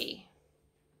that's empty.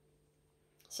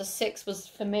 So 6 was,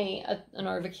 for me, an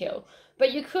overkill.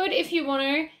 But you could, if you want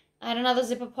to, add another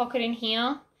zipper pocket in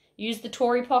here. Use the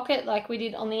Tory pocket like we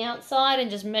did on the outside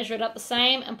and just measure it up the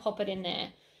same and pop it in there.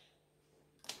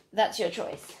 That's your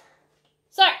choice.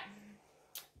 So,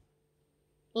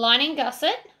 lining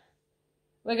gusset.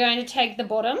 We're going to take the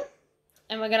bottom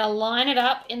and we're going to line it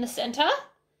up in the center.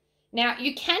 Now,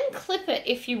 you can clip it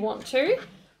if you want to,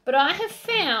 but I have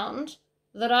found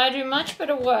that I do much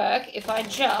better work if I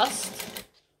just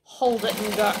hold it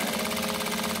and go.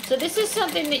 So this is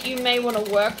something that you may want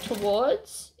to work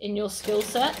towards in your skill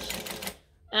set.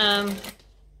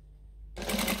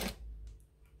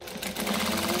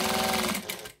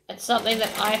 It's something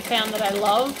that I found that I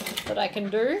love, that I can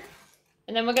do.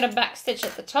 And then we're going to backstitch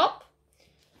at the top.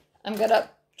 I'm going to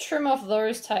trim off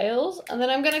those tails, and then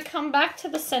I'm going to come back to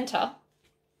the center.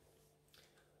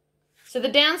 So the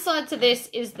downside to this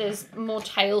is there's more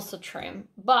tails to trim,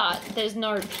 but there's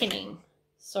no pinning.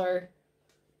 So,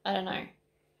 I don't know.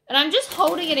 And I'm just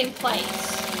holding it in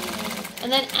place.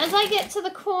 And then as I get to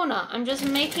the corner, I'm just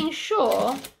making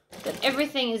sure that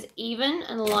everything is even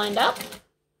and lined up.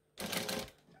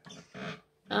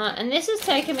 And this has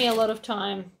taken me a lot of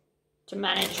time to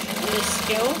manage this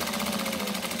skill,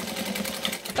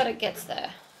 but it gets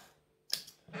there.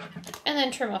 And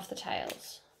then trim off the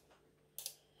tails.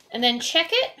 And then check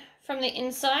it from the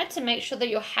inside to make sure that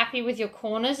you're happy with your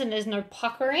corners and there's no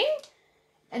puckering.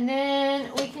 And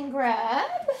then we can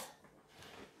grab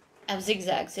our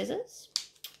zigzag scissors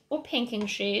or pinking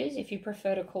shears if you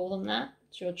prefer to call them that.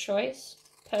 It's your choice.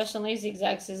 Personally,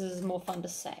 zigzag scissors is more fun to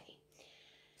say.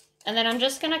 And then I'm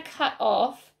just going to cut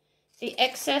off the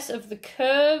excess of the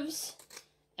curves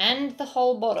and the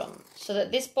whole bottom so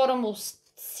that this bottom will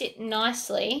sit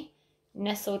nicely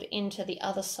nestled into the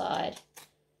other side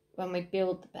when we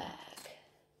build the bag.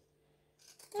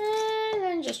 And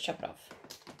then just chop it off.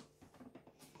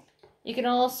 You can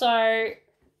also,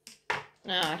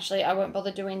 no, actually I won't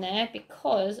bother doing there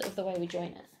because of the way we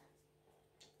join it.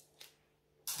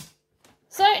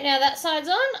 So now that side's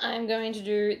on, I'm going to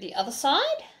do the other side.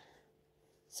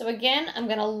 So again, I'm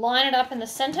going to line it up in the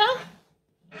center.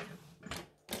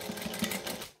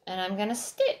 And I'm going to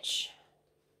stitch.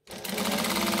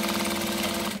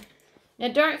 Now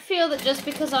don't feel that just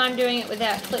because I'm doing it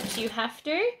without clips you have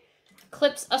to.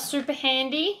 Clips are super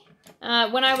handy.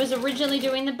 When I was originally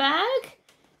doing the bag,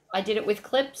 I did it with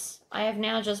clips. I have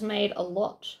now just made a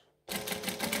lot.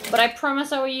 But I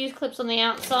promise I will use clips on the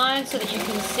outside so that you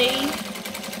can see.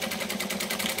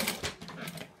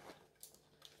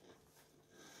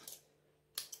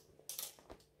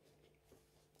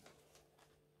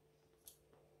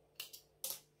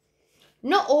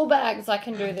 Not all bags I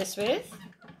can do this with,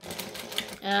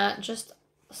 just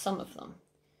some of them.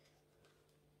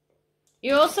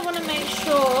 You also want to make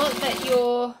sure that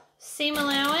your seam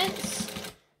allowance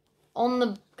on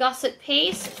the gusset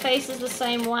piece faces the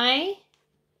same way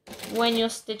when you're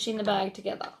stitching the bag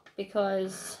together,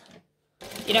 because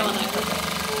you don't want that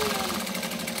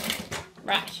crooked.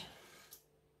 Right.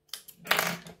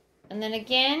 And then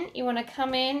again, you want to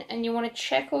come in and you want to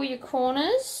check all your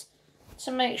corners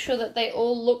to make sure that they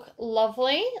all look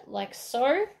lovely, like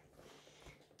so.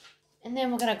 And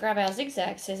then we're going to grab our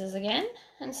zigzag scissors again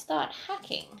and start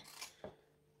hacking.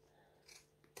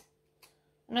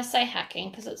 And I say hacking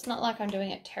because it's not like I'm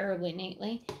doing it terribly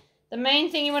neatly. The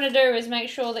main thing you want to do is make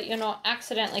sure that you're not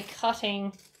accidentally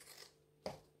cutting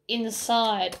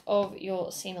inside of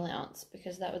your seam allowance,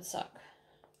 because that would suck.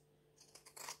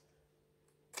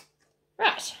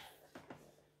 Right.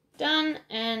 Done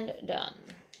and done.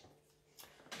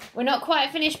 We're not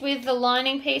quite finished with the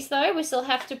lining piece though. We still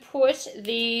have to put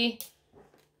the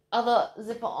other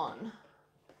zipper on,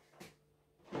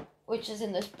 which is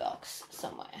in this box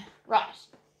somewhere. Right.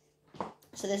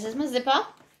 So this is my zipper.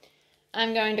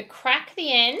 I'm going to crack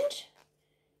the end,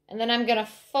 and then I'm going to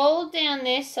fold down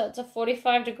this so it's a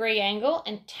 45-degree angle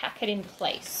and tack it in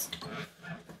place.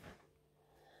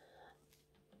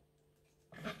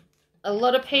 A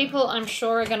lot of people, I'm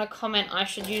sure, are going to comment I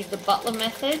should use the butler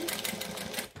method.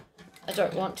 I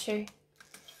don't want to.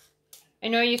 I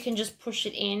know you can just push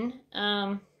it in,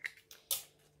 but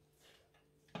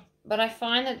I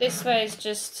find that this way is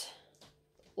just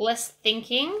less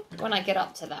thinking when I get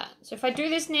up to that. So if I do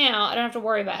this now, I don't have to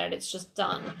worry about it. It's just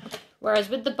done. Whereas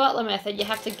with the butler method, you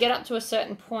have to get up to a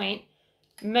certain point,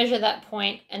 measure that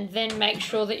point, and then make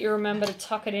sure that you remember to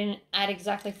tuck it in at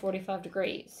exactly 45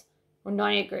 degrees or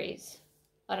 90 degrees.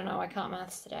 I don't know. I can't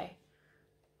maths today.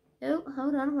 Oh,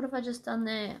 hold on. What have I just done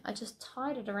there? I just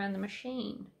tied it around the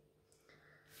machine.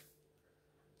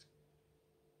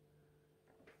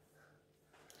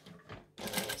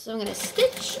 So I'm going to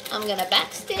stitch. I'm going to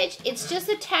back stitch. It's just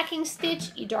a tacking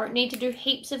stitch. You don't need to do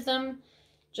heaps of them.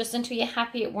 Just until you're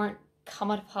happy it won't come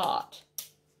apart.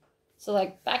 So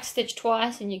like back stitch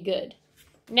twice and you're good.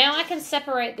 Now I can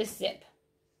separate this zip.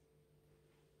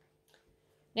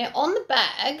 Now on the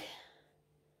bag,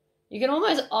 you can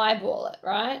almost eyeball it,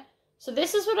 right? So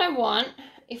this is what I want.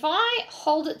 If I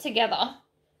hold it together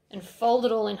and fold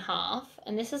it all in half,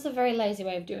 and this is a very lazy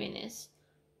way of doing this,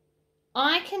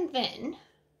 I can then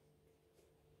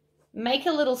make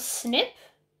a little snip,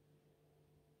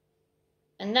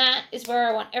 and that is where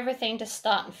I want everything to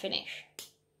start and finish.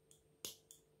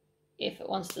 If it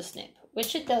wants to snip,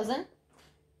 which it doesn't.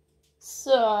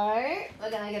 So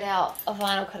we're going to get out a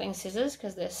vinyl cutting scissors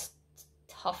because they're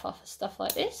tougher for stuff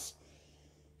like this.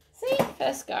 See,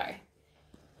 first go.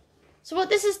 So what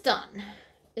this has done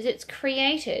is it's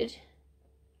created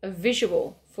a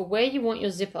visual for where you want your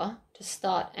zipper to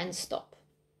start and stop.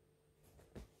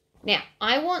 Now,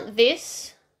 I want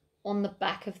this on the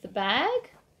back of the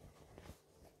bag.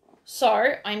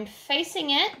 So I'm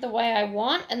facing it the way I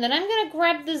want, and then I'm going to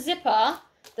grab the zipper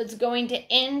that's going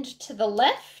to end to the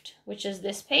left, which is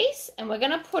this piece, and we're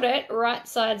going to put it right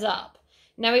sides up.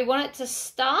 Now we want it to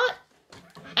start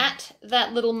at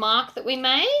that little mark that we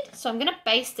made, so I'm going to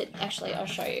baste it. Actually, I'll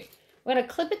show you. We're going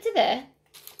to clip it to there.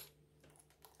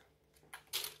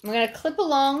 We're going to clip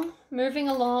along, moving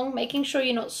along, making sure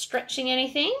you're not stretching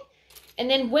anything. And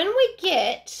then when we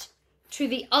get to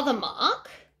the other mark,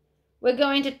 we're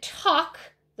going to tuck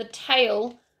the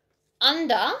tail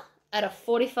under at a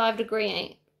 45-degree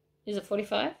angle. Is it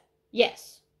 45?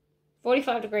 Yes.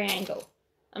 45-degree angle.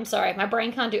 I'm sorry, my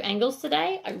brain can't do angles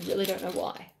today. I really don't know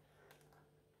why.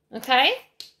 Okay,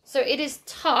 so it is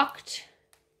tucked.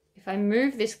 If I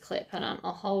move this clip, and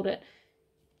I'll hold it.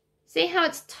 See how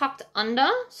it's tucked under?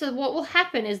 So what will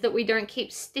happen is that we don't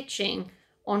keep stitching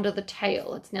onto the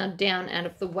tail. It's now down out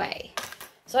of the way.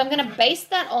 So I'm going to baste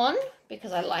that on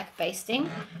because I like basting.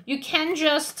 You can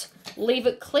just leave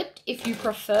it clipped if you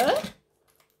prefer.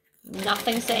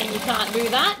 Nothing saying you can't do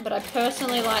that, but I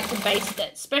personally like to baste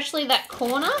it, especially that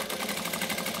corner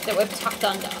that we've tucked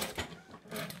under.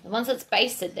 And once it's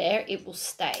basted there, it will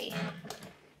stay.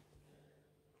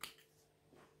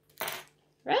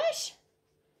 Right?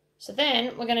 So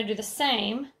then we're going to do the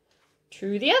same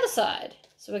to the other side.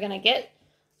 So we're going to get,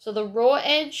 so the raw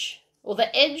edge, or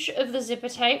the edge of the zipper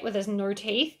tape where there's no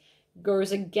teeth,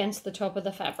 goes against the top of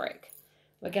the fabric.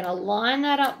 We're going to line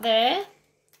that up there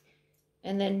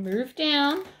and then move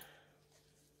down,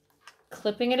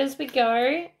 clipping it as we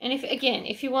go. And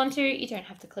if you want to, you don't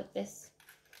have to clip this.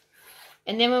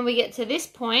 And then when we get to this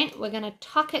point, we're going to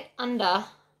tuck it under.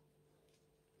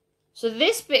 So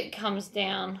this bit comes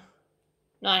down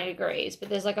 90 degrees, but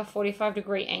there's like a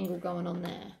 45-degree angle going on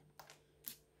there.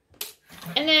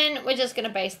 And then we're just going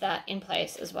to baste that in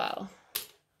place as well.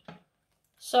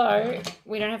 So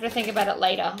we don't have to think about it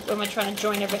later when we're trying to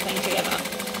join everything together.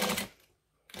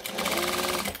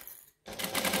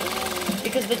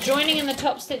 Because the joining and the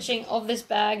top stitching of this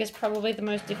bag is probably the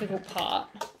most difficult part.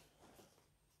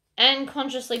 And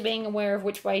consciously being aware of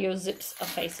which way your zips are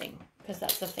facing, because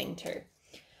that's the thing too.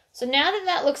 So now that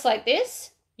that looks like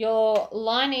this, your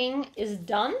lining is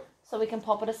done, so we can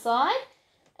pop it aside.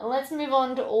 And let's move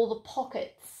on to all the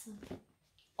pockets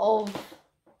of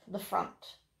the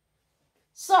front.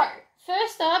 So,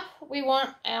 first up, we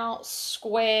want our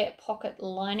square pocket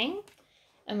lining,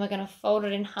 and we're going to fold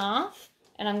it in half.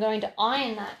 And I'm going to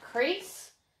iron that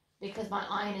crease because my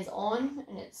iron is on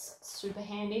and it's super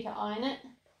handy to iron it.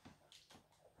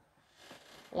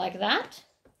 Like that.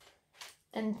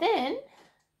 And then,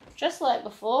 just like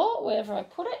before, wherever I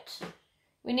put it,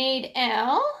 we need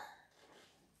our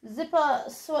zipper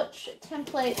swatch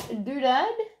template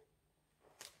doodad,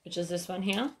 which is this one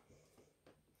here.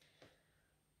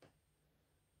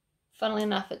 Funnily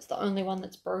enough, it's the only one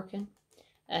that's broken,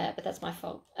 but that's my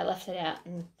fault. I left it out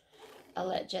and I'll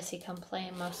let Jessie come play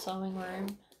in my sewing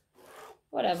room.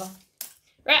 Whatever.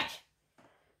 Right.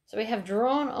 So we have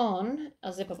drawn on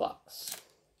our zipper box.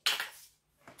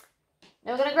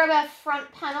 Now we're going to grab our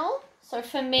front panel. So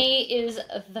for me is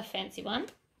the fancy one.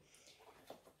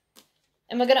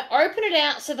 And we're going to open it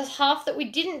out so the half that we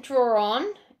didn't draw on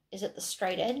is at the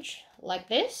straight edge, like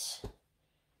this.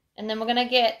 And then we're going to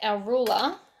get our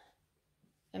ruler.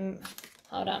 And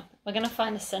hold on. We're going to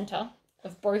find the center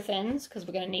of both ends because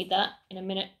we're going to need that in a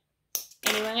minute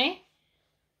anyway.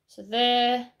 So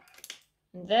there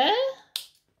and there.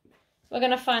 We're going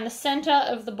to find the center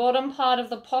of the bottom part of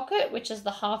the pocket, which is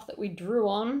the half that we drew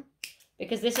on,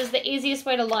 because this is the easiest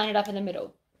way to line it up in the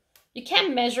middle. You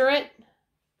can measure it.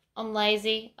 I'm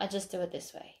lazy. I just do it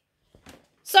this way.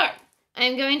 So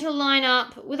I'm going to line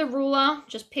up with a ruler.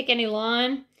 Just pick any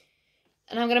line.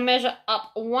 And I'm going to measure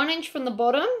up 1 inch from the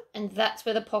bottom, and that's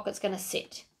where the pocket's going to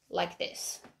sit. Like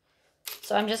this.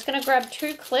 So I'm just going to grab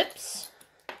 2 clips.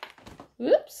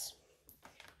 Whoops.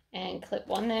 And clip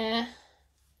one there.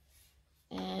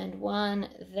 And one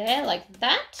there, like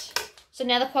that. So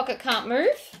now the pocket can't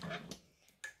move.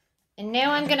 And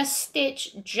now I'm going to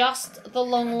stitch just the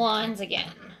long lines again.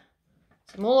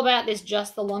 So I'm all about this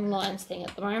just the long lines thing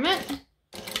at the moment.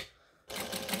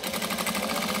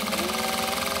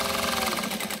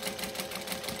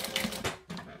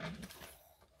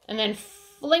 And then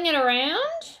fling it around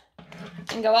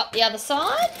and go up the other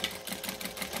side.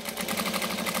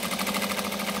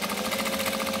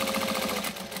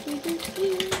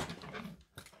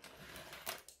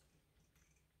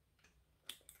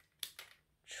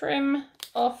 Trim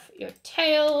off your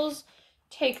tails,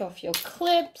 take off your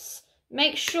clips.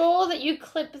 Make sure that you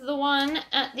clip the one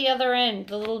at the other end,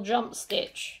 the little jump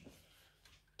stitch.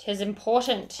 'Tis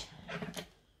important.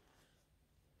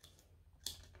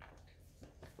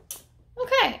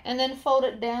 Okay, and then fold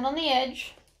it down on the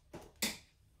edge.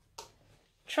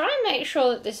 Try and make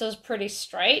sure that this is pretty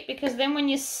straight, because then when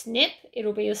you snip,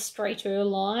 it'll be a straighter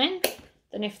line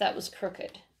than if that was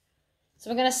crooked. So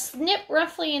we're going to snip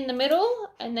roughly in the middle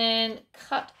and then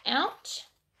cut out.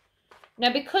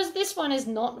 Now, because this one is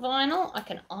not vinyl, I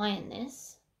can iron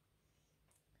this.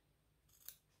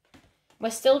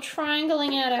 We're still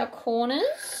triangling out our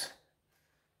corners.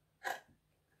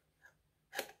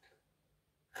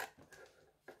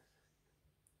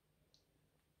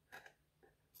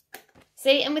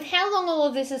 See, and with how long all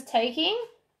of this is taking,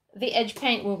 the edge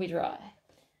paint will be dry.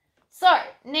 So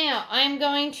now I'm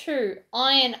going to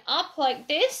iron up like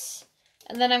this,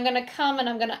 and then I'm going to come and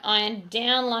I'm going to iron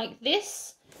down like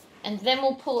this, and then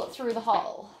we'll pull it through the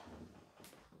hole.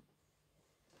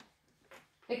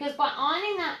 Because by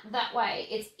ironing that way,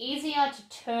 it's easier to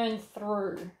turn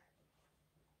through.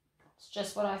 It's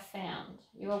just what I found.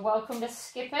 You are welcome to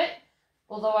skip it,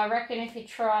 although I reckon if you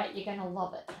try it, you're going to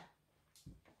love it.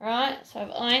 Right, so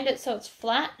I've ironed it so it's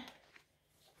flat.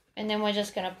 And then we're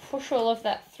just going to push all of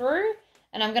that through.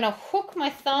 And I'm going to hook my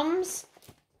thumbs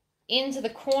into the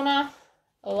corner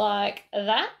like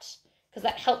that, because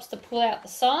that helps to pull out the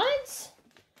sides.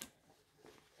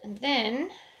 And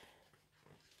then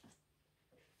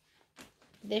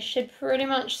this should pretty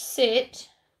much sit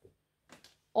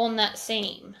on that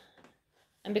seam.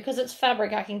 And because it's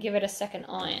fabric, I can give it a second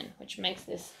iron, which makes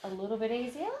this a little bit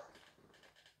easier.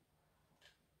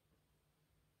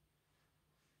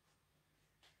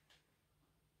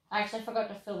 I actually forgot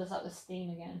to fill this up with steam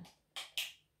again.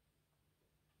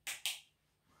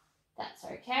 That's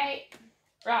okay.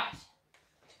 Right.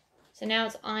 So now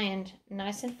it's ironed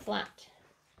nice and flat.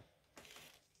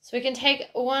 So we can take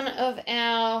one of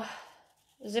our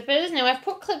zippers. Now I've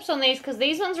put clips on these because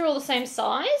these ones are all the same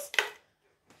size,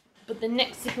 but the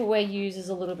next zipper we use is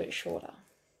a little bit shorter.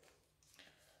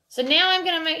 So now I'm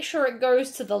going to make sure it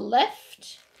goes to the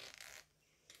left,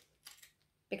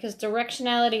 because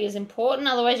directionality is important,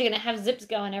 otherwise you're going to have zips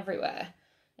going everywhere.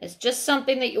 It's just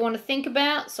something that you want to think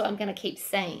about, so I'm going to keep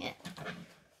saying it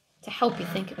to help you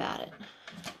think about it.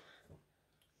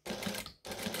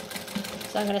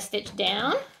 So I'm going to stitch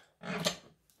down,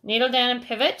 needle down and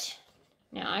pivot.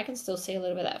 Now I can still see a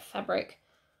little bit of that fabric.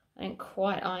 I didn't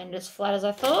quite iron it as flat as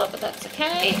I thought, but that's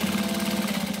okay.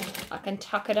 I can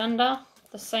tuck it under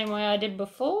the same way I did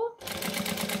before.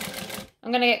 I'm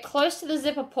going to get close to the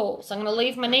zipper pull. So I'm going to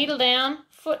leave my needle down,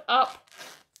 foot up,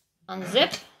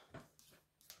 unzip.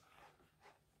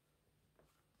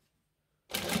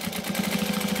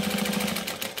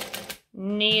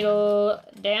 Needle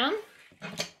down,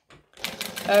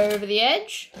 over the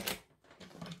edge.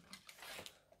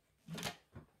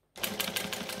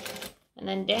 And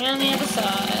then down the other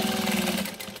side.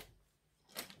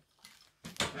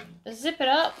 Zip it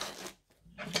up.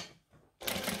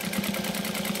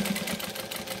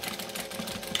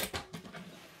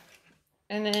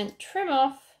 And then trim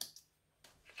off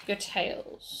your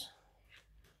tails.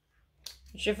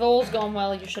 If your all's gone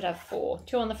well, you should have 4.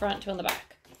 2 on the front, 2 on the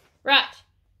back. Right,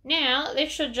 now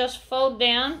this should just fold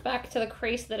down back to the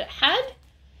crease that it had.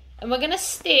 And we're going to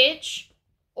stitch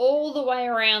all the way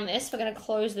around this. We're going to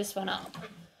close this one up.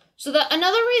 So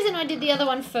another reason I did the other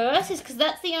one first is because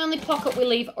that's the only pocket we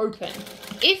leave open.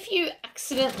 If you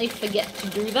accidentally forget to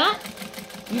do that,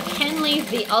 you can leave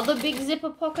the other big zipper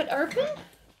pocket open.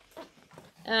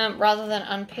 Rather than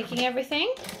unpicking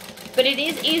everything. But it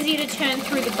is easier to turn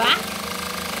through the back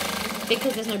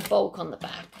because there's no bulk on the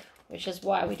back, which is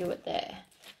why we do it there.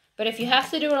 But if you have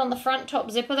to do it on the front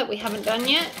top zipper that we haven't done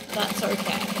yet, that's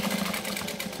okay.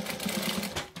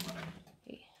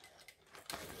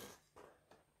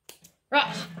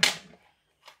 Right.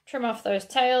 Trim off those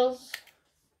tails.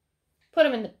 Put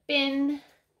them in the bin.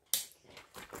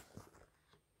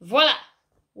 Voila!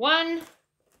 1.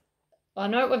 I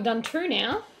know we've done 2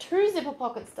 now. 2 zipper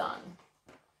pockets done.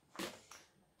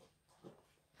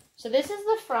 So this is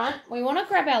the front. We want to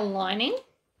grab our lining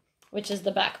which is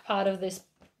the back part of this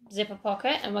zipper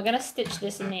pocket, and we're going to stitch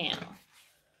this now.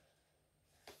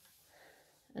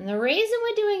 And the reason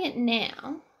we're doing it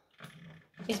now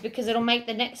is because it'll make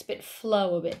the next bit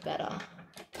flow a bit better.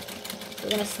 So we're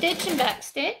going to stitch and back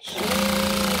stitch,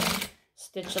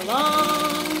 stitch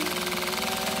along,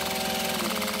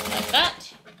 like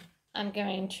that. I'm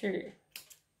going to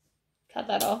cut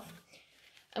that off.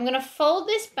 I'm going to fold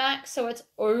this back so it's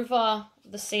over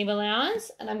the seam allowance,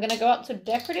 and I'm going to go up to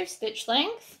decorative stitch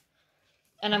length,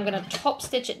 and I'm going to top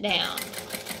stitch it down.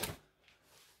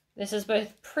 This is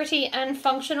both pretty and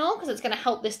functional because it's going to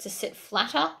help this to sit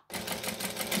flatter,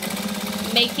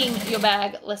 making your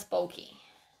bag less bulky.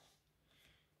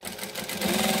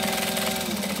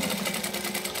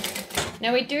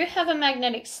 Now we do have a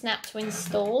magnetic snap to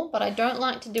install, but I don't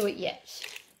like to do it yet.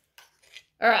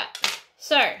 Alright,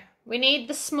 so we need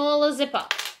the smaller zipper.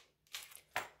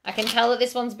 I can tell that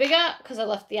this one's bigger because I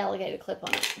left the alligator clip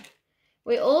on it.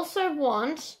 We also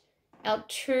want our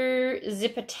 2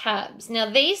 zipper tabs. Now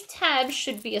these tabs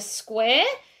should be a square,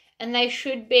 and they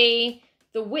should be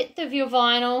the width of your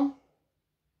vinyl,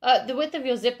 the width of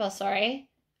your zipper, sorry,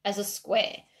 as a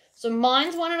square. So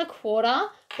mine's 1 1/4,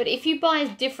 but if you buy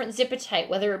different zipper tape,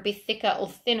 whether it be thicker or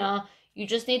thinner, you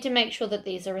just need to make sure that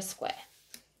these are a square.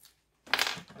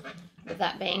 With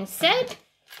that being said,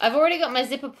 I've already got my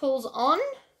zipper pulls on.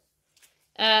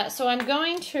 So I'm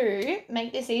going to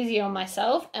make this easier on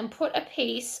myself and put a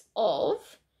piece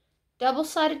of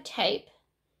double-sided tape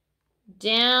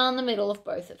down the middle of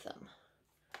both of them.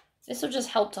 This will just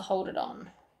help to hold it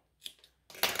on.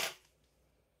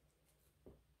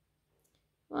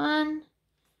 1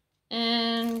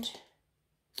 and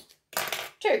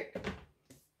 2.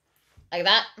 Like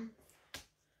that.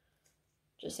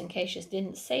 Just in case you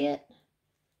didn't see it.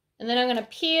 And then I'm going to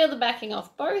peel the backing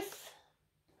off both.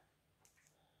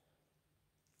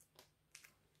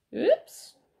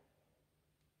 Oops.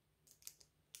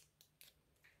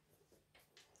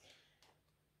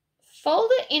 Fold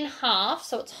it in half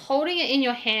so it's holding it in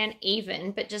your hand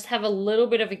even, but just have a little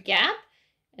bit of a gap,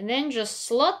 and then just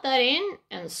slot that in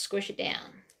and squish it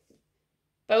down.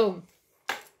 Boom.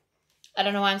 I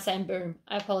don't know why I'm saying boom.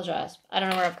 I apologize. I don't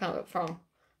know where I've come up from.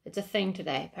 It's a thing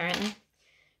today, apparently.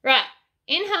 Right,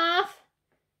 in half,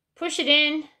 push it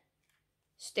in,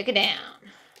 stick it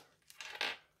down.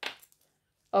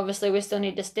 Obviously, we still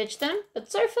need to stitch them, but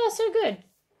so far, so good.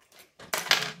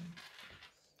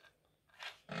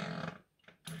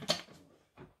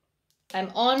 I'm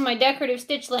on my decorative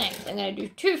stitch length. I'm going to do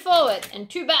 2 forward and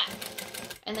 2 back,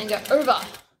 and then go over,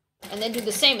 and then do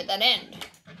the same at that end.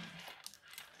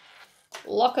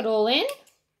 Lock it all in.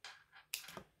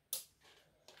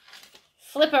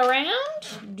 Flip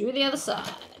around, do the other side.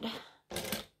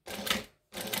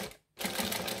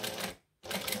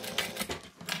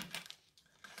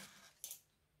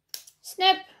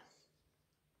 Snip.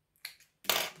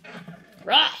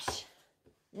 Right.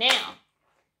 Now,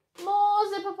 more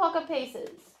zipper pocket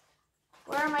pieces.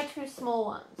 Where are my 2 small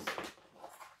ones?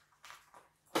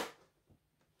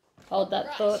 Hold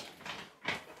that thought.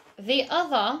 The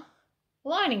other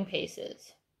lining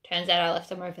pieces. Turns out I left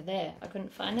them over there. I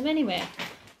couldn't find them anywhere.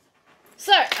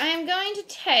 So, I am going to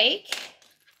take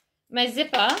my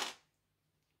zipper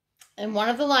and one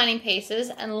of the lining pieces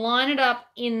and line it up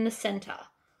in the center.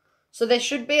 So there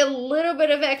should be a little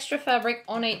bit of extra fabric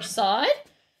on each side,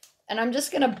 and I'm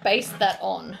just going to baste that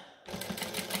on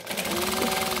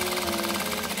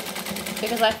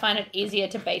because I find it easier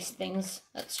to baste things.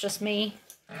 That's just me.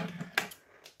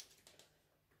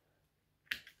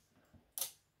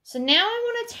 So now I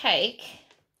want to take,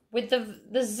 with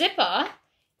the zipper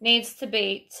needs to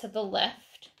be to the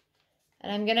left, and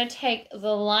I'm going to take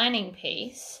the lining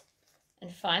piece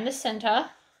and find the center,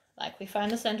 like we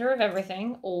find the center of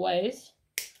everything, always.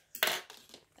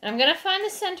 And I'm going to find the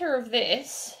center of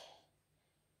this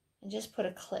and just put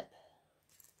a clip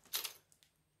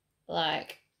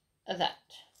like that.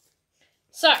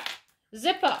 So,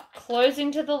 zipper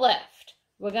closing to the left.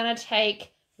 We're going to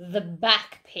take the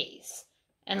back piece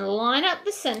and line up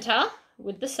the center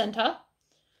with the center,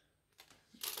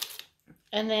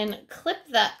 and then clip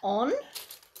that on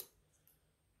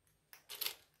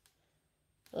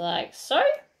like so.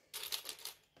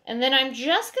 And then I'm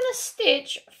just going to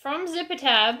stitch from zipper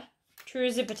tab to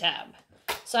zipper tab.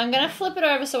 So I'm going to flip it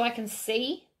over so I can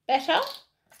see better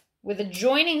with a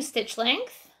joining stitch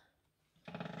length.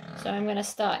 So I'm going to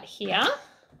start here,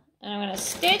 and I'm going to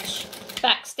stitch,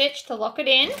 back stitch to lock it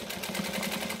in.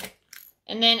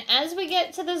 And then as we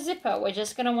get to the zipper, we're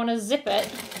just going to want to zip it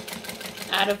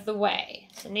out of the way.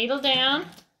 So needle down,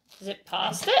 zip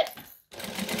past it,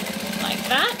 like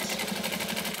that.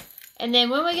 And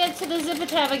then when we get to the zipper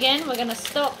tab again, we're going to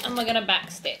stop and we're going to back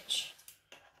stitch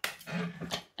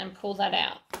and pull that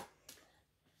out.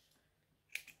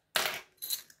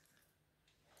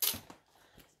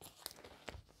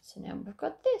 So now we've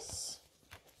got this.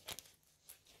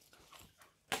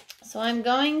 So I'm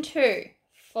going to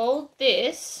fold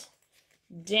this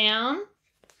down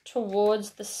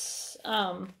towards the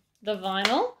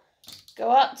vinyl, go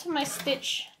up to my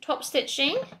top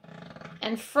stitching,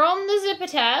 and from the zipper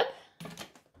tab,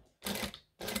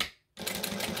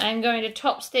 I'm going to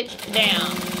top stitch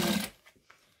down.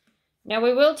 Now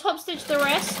we will top stitch the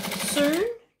rest soon,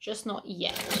 just not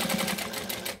yet.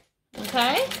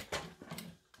 Okay?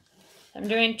 I'm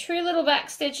doing 2 little back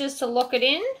stitches to lock it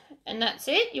in, and that's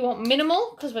it. You want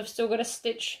minimal because we've still got to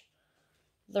stitch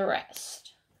the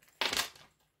rest.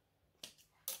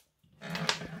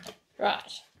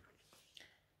 Right.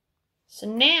 So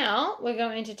now we're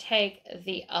going to take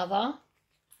the other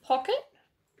pocket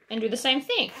and do the same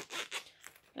thing.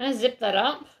 I'm going to zip that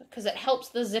up because it helps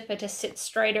the zipper to sit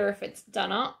straighter if it's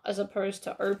done up as opposed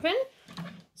to open.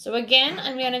 So again,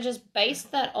 I'm going to just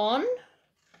baste that on.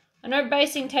 I know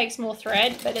basting takes more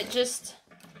thread, but it just,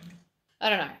 I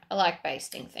don't know, I like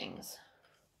basting things.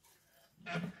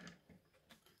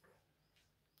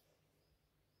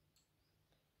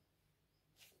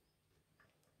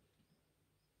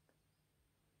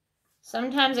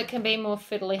 Sometimes it can be more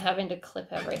fiddly having to clip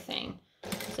everything.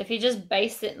 So if you just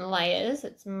baste it in layers,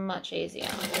 it's much easier.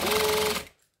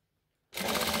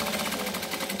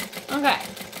 Okay.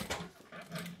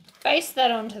 Baste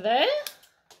that onto there.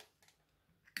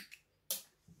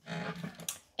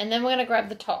 And then we're going to grab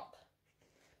the top.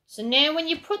 So now when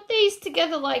you put these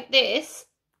together like this,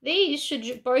 these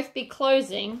should both be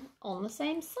closing on the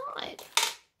same side.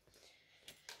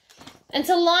 And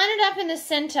to line it up in the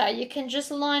center, you can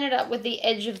just line it up with the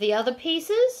edge of the other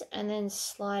pieces and then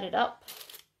slide it up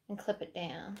and clip it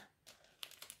down.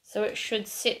 So it should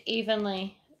sit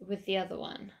evenly with the other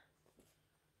one.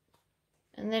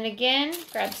 And then again,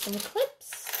 grab some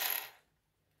clips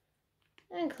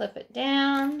and clip it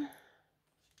down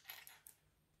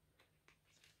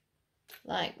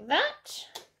like that.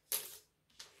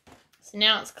 So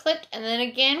now it's clipped, and then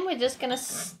again, we're just going to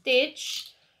stitch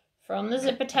from the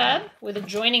zipper tab with a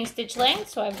joining stitch length.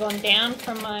 So I've gone down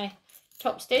from my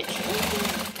top stitch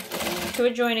to a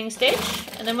joining stitch,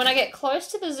 and then when I get close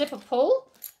to the zipper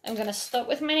pull, I'm going to stop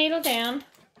with my needle down,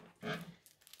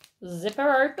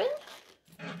 zipper open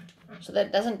so that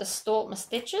it doesn't distort my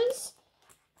stitches,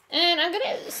 and I'm going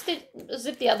to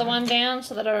zip the other one down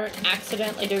so that I don't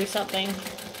accidentally do something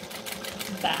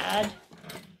bad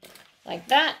like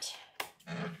that.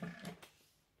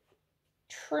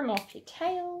 Trim off your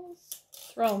tails,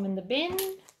 throw them in the bin.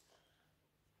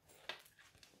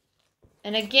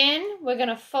 And again, we're going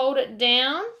to fold it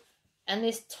down and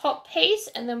this top piece,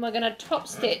 and then we're going to top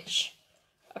stitch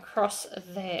across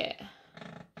there.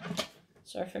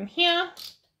 So from here,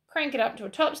 crank it up to a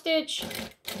top stitch.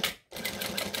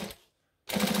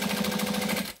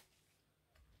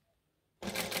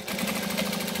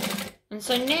 And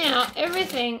so now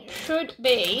everything should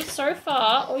be, so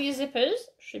far, all your zippers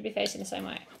should be facing the same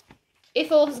way,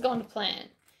 if all has gone to plan.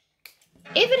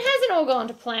 If it hasn't all gone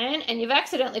to plan and you've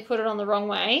accidentally put it on the wrong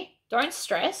way, don't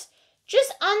stress.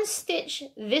 Just unstitch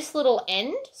this little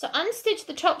end. So unstitch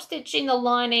the top stitching, the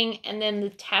lining, and then the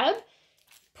tab.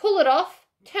 Pull it off,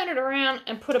 turn it around,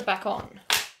 and put it back on.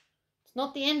 It's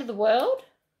not the end of the world,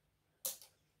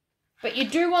 but you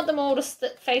do want them all to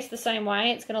face the same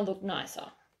way. It's going to look nicer,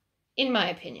 in my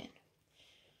opinion.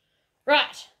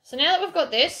 Right, so now that we've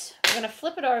got this, we're going to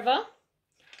flip it over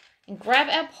and grab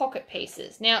our pocket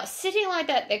pieces. Now, sitting like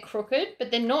that, they're crooked,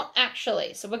 but they're not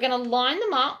actually. So we're going to line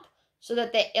them up so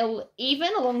that they're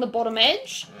even along the bottom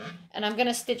edge. And I'm going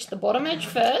to stitch the bottom edge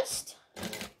first.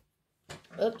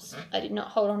 Oops, I did not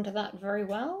hold on to that very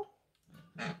well.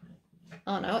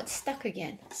 Oh no, it's stuck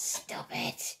again. Stop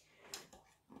it.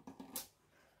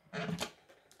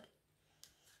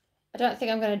 I don't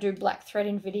think I'm going to do black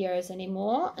threading videos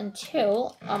anymore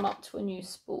until I'm up to a new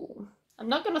spool. I'm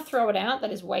not going to throw it out,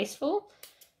 that is wasteful,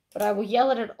 but I will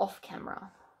yell at it off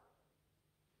camera.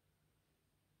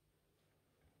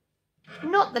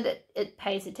 Not that it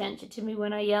pays attention to me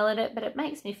when I yell at it, but it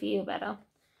makes me feel better.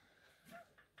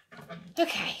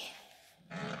 Okay.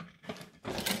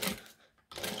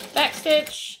 Back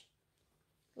stitch,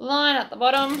 line up the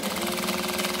bottom.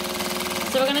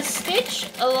 So we're going to stitch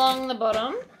along the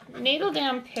bottom, needle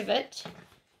down pivot,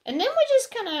 and then we're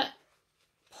just going to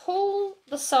pull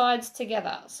the sides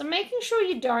together. So making sure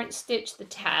you don't stitch the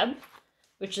tab,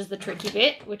 which is the tricky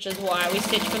bit, which is why we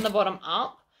stitch from the bottom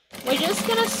up. We're just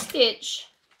going to stitch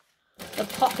the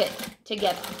pocket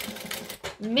together,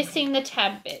 missing the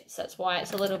tab bits. That's why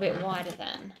it's a little bit wider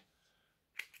than.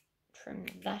 Trim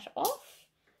that off.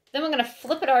 Then we're going to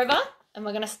flip it over and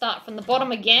we're going to start from the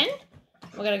bottom again.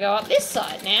 We're going to go up this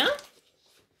side now.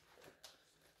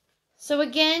 So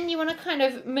again, you want to kind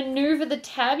of maneuver the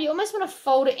tab. You almost want to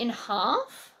fold it in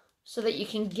half so that you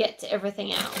can get to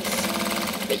everything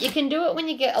else. But you can do it when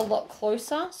you get a lot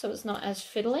closer so it's not as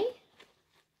fiddly.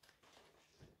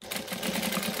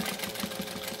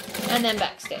 And then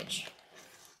backstitch.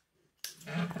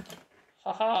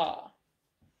 Ha-ha.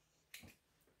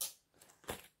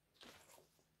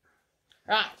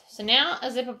 Right, so now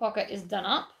a zipper pocket is done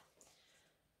up.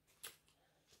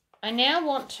 I now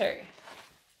want to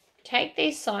take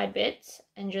these side bits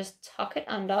and just tuck it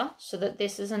under so that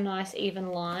this is a nice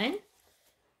even line.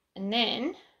 And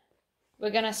then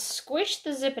we're going to squish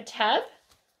the zipper tab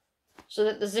so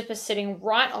that the zipper's sitting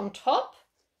right on top.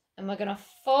 And we're going to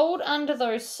fold under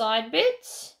those side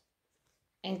bits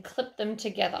and clip them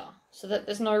together so that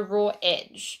there's no raw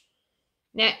edge.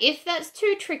 Now, if that's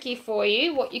too tricky for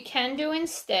you, what you can do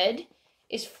instead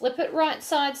is flip it right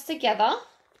sides together.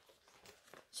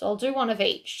 So I'll do one of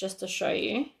each just to show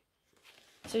you.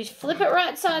 So you flip it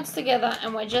right sides together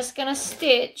and we're just going to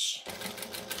stitch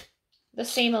the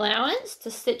seam allowance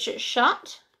to stitch it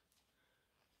shut.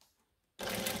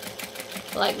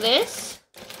 Like this.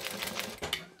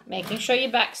 Making sure you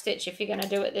backstitch if you're going to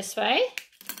do it this way.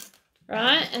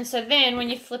 Right, and so then when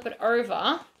you flip it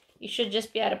over, you should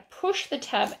just be able to push the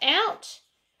tab out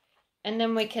and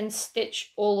then we can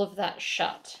stitch all of that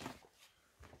shut.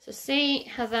 So see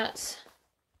how that's,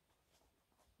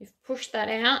 you've pushed that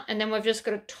out and then we've just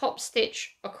got a top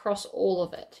stitch across all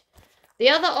of it. The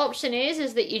other option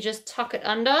is that you just tuck it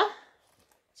under.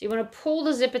 So you want to pull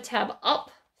the zipper tab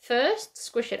up first,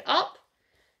 squish it up,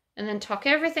 and then tuck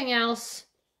everything else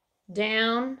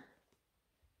down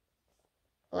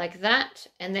like that,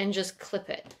 and then just clip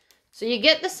it. So you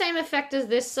get the same effect as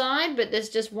this side, but there's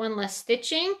just one less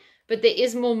stitching, but there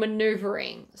is more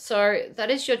maneuvering. So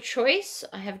that is your choice.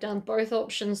 I have done both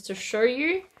options to show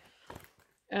you.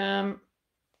 Well,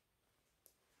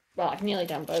 I've nearly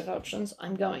done both options.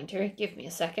 I'm going to. Give me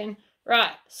a second.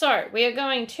 Right, so we are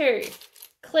going to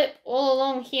clip all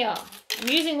along here. I'm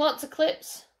using lots of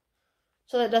clips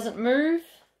so that it doesn't move,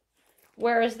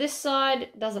 whereas this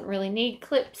side doesn't really need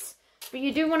clips. But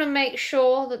you do want to make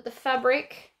sure that the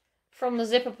fabric from the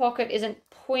zipper pocket isn't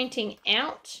pointing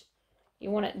out.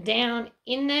 You want it down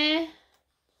in there.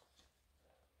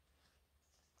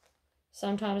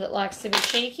 Sometimes it likes to be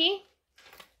cheeky.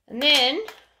 And then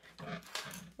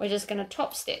we're just going to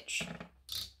top stitch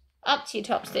up to your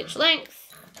top stitch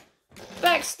length,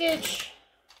 back stitch,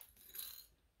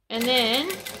 and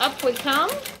then up we come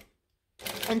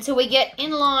until we get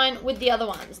in line with the other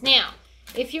ones. Now,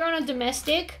 if you're on a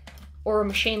domestic or a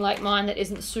machine like mine that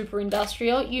isn't super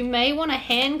industrial, you may want to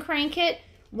hand crank it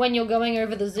when you're going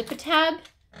over the zipper tab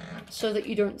so that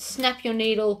you don't snap your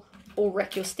needle or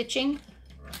wreck your stitching.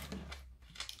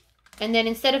 And then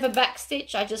instead of a back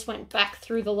stitch, I just went back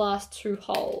through the last 2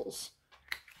 holes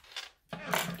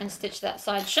and stitched that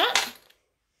side shut.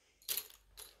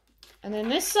 And then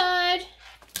this side,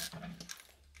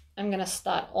 I'm going to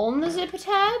start on the zipper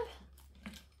tab.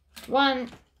 1,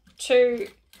 2,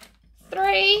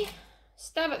 3.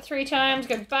 Stab it 3 times,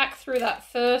 go back through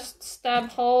that first stab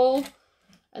hole.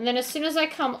 And then as soon as I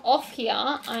come off here,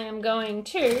 I am going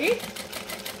to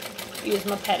use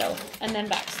my pedal and then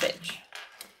back stitch.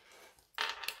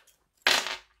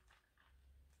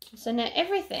 So now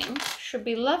everything should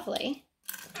be lovely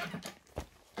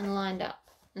and lined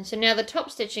up. And so now the top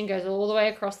stitching goes all the way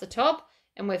across the top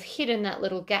and we've hidden that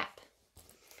little gap.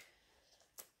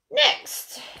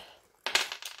 Next,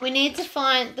 we need to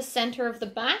find the center of the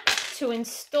back to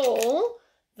install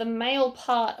the male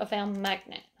part of our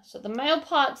magnet. So the male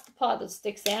part's the part that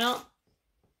sticks out.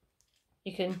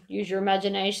 You can use your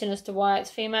imagination as to why it's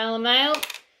female and male.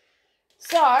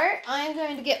 So I am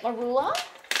going to get my ruler,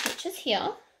 which is here,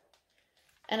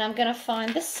 and I'm going to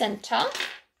find the center,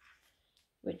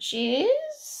 which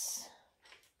is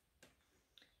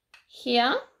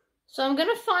here. So I'm going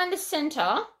to find the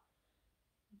center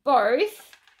both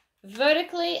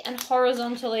vertically and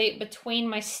horizontally between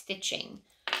my stitching.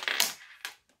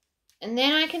 And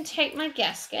then I can take my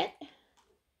gasket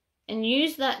and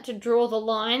use that to draw the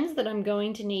lines that I'm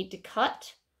going to need to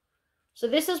cut. So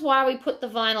this is why we put the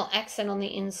vinyl accent on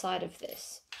the inside of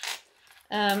this.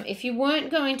 If you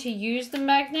weren't going to use the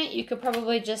magnet, you could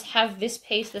probably just have this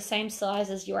piece the same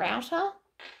size as your outer.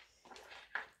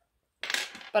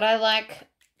 But I like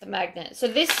the magnet. So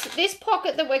this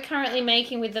pocket that we're currently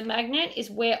making with the magnet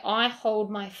is where I hold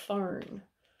my phone.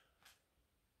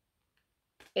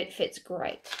 it fits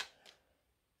great.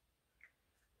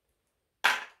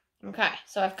 Okay,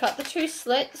 so I've cut the 2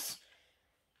 slits.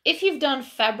 If you've done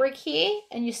fabric here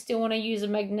and you still want to use a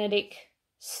magnetic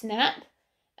snap,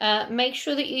 make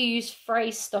sure that you use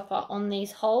fray stopper on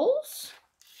these holes.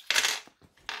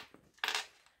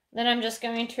 Then I'm just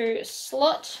going to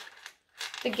slot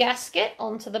the gasket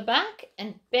onto the back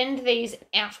and bend these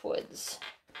outwards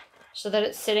so that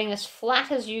it's sitting as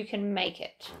flat as you can make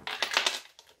it.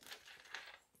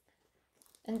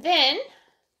 And then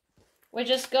we're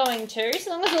just going to, as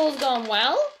long as all's gone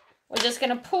well, we're just going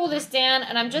to pull this down,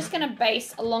 and I'm just going to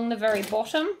base along the very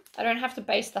bottom. I don't have to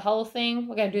base the whole thing.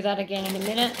 We're going to do that again in a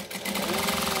minute.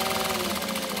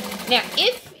 Now,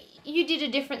 if you did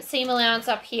a different seam allowance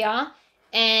up here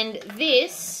and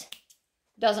this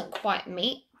doesn't quite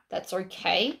meet, that's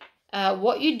okay.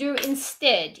 What you do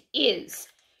instead is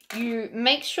you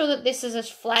make sure that this is as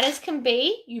flat as can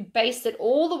be. You base it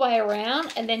all the way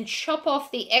around and then chop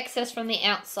off the excess from the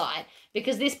outside,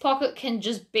 because this pocket can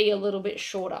just be a little bit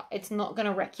shorter. It's not going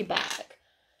to wreck your bag.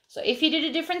 So if you did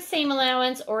a different seam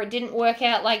allowance or it didn't work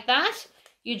out like that,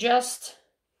 you just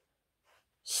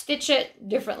stitch it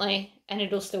differently and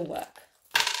it'll still work.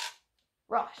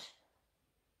 Right.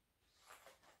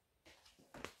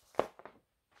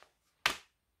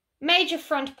 Major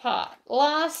front part,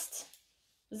 last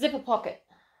zipper pocket.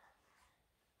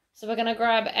 So we're going to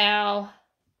grab our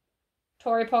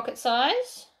Tory pocket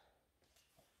size.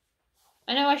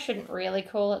 I know I shouldn't really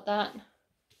call it that,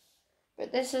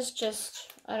 but this is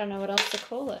just, I don't know what else to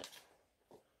call it.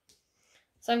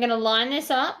 So I'm going to line this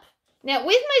up. Now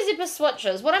with my zipper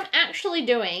swatches, what I'm actually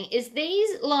doing is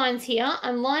these lines here,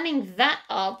 I'm lining that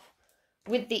up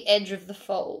with the edge of the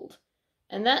fold.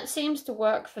 And that seems to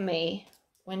work for me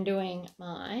when doing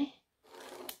my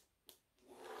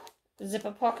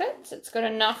zipper pockets. It's got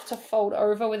enough to fold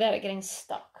over without it getting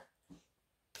stuck.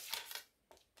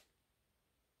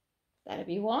 That'd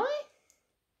be why.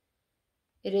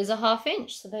 It is a 1/2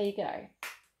 inch, so there you go.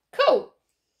 Cool.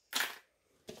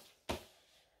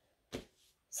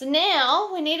 So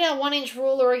now we need our 1-inch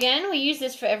ruler again. We use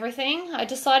this for everything. I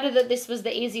decided that this was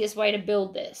the easiest way to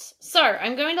build this. So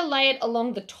I'm going to lay it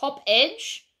along the top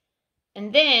edge,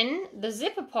 and then the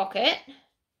zipper pocket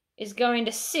is going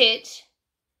to sit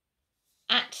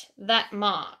at that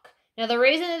mark. Now the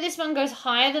reason that this one goes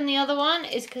higher than the other one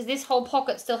is because this whole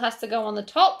pocket still has to go on the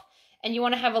top, and you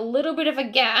want to have a little bit of a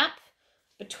gap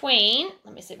between,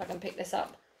 let me see if I can pick this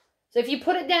up. So if you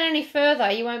put it down any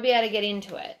further, you won't be able to get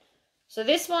into it. So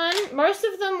this one, most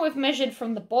of them we've measured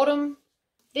from the bottom.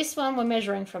 This one we're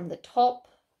measuring from the top.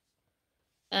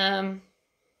 And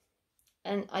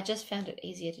I just found it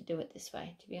easier to do it this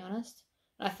way, to be honest.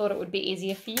 I thought it would be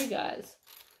easier for you guys.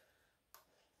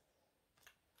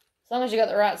 As long as you got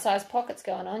the right size pockets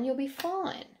going on, you'll be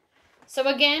fine. So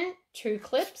again, 2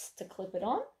 clips to clip it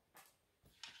on.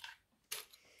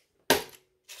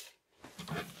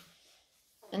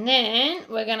 And then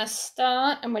we're going to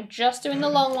start, and we're just doing the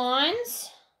long lines.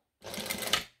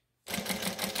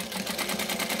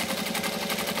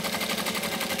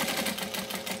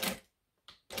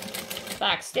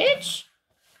 Back stitch,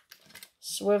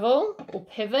 swivel or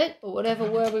pivot or whatever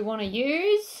word we want to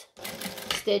use.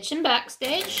 Stitch and back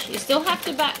stitch. You still have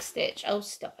to back stitch. Oh,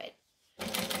 stop it.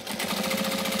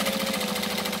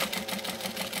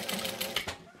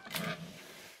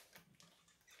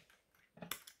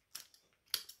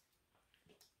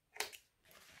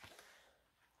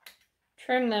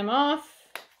 Trim them off,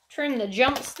 trim the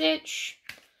jump stitch.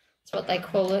 That's what they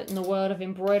call it in the world of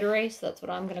embroidery, so that's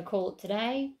what I'm going to call it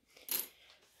today.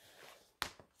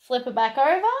 Flip it back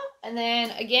over, and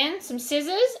then again, some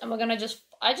scissors, and we're going to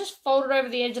I just fold it over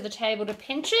the edge of the table to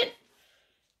pinch it,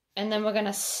 and then we're going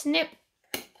to snip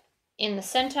in the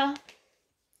center.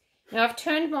 Now I've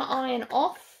turned my iron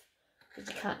off,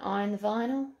 because you can't iron the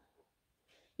vinyl.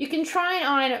 You can try and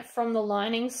iron it from the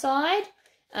lining side,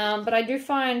 but I do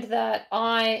find that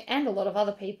I, and a lot of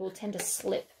other people, tend to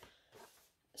slip.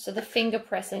 So the finger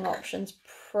pressing option's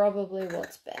probably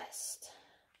what's best.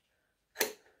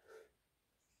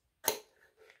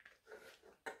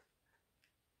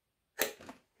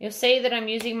 You'll see that I'm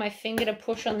using my finger to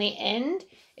push on the end.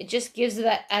 It just gives it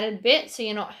that added bit so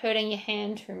you're not hurting your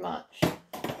hand too much.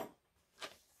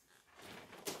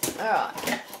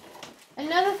 Alright.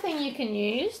 Another thing you can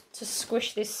use to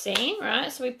squish this seam,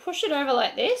 right? So we push it over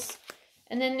like this,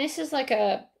 and then this is like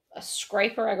a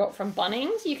scraper I got from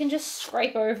Bunnings. You can just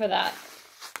scrape over that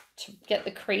to get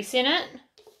the crease in it.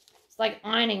 It's like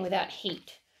ironing without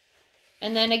heat.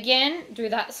 And then again, do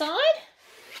that side.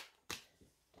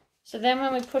 So then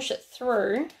when we push it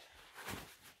through,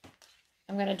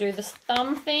 I'm going to do this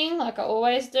thumb thing like I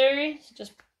always do. So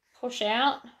just push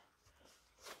out.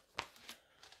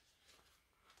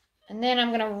 And then I'm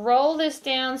going to roll this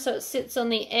down so it sits on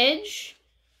the edge.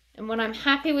 And when I'm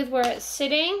happy with where it's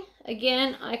sitting,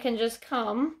 again, I can just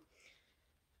come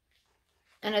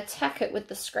and attack it with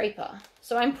the scraper.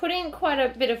 So I'm putting quite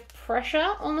a bit of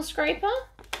pressure on the scraper.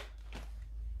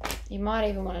 You might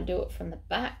even want to do it from the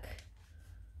back.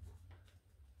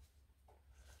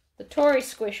 The Tory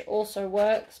squish also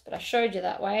works, but I showed you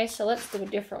that way, so let's do a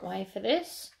different way for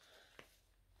this.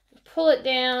 Pull it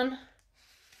down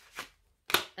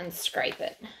and scrape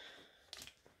it.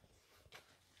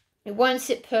 It won't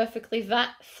sit perfectly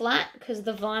flat because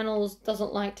the vinyl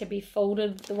doesn't like to be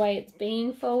folded the way it's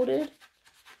being folded.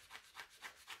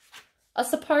 I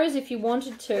suppose if you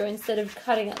wanted to, instead of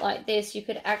cutting it like this, you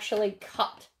could actually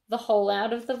cut the hole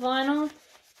out of the vinyl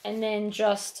and then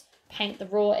just paint the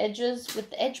raw edges with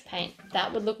the edge paint.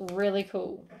 That would look really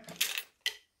cool.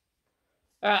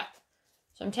 Alright,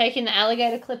 so I'm taking the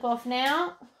alligator clip off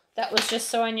now. That was just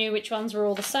so I knew which ones were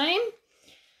all the same.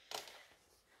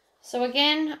 So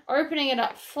again, opening it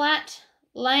up flat,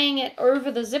 laying it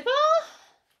over the zipper.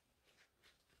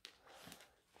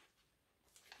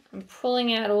 I'm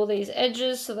pulling out all these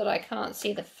edges so that I can't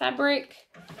see the fabric.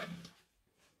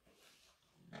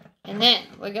 And then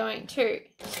we're going to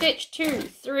stitch 2,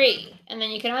 3, and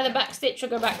then you can either back stitch or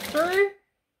go back through.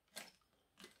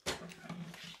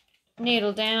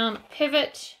 Needle down,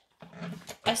 pivot.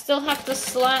 I still have to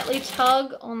slightly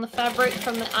tug on the fabric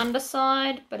from the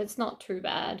underside, but it's not too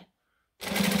bad.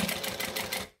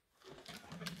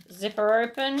 Zipper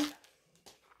open.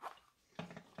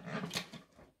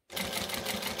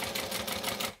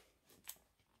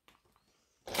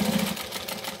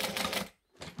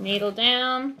 Needle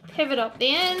down, pivot up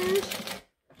the end,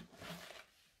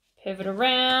 pivot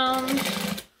around,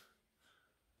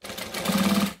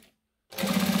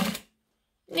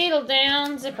 needle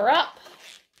down, zipper up,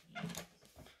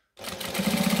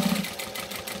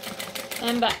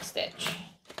 and back stitch.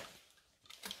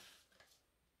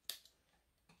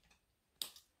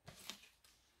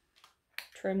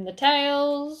 Trim the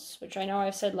tails, which I know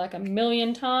I've said like a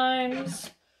million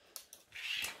times.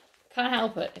 Can't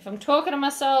help it. If I'm talking to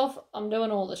myself, I'm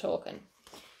doing all the talking.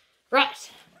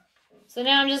 Right. So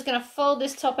now I'm just going to fold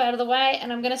this top out of the way and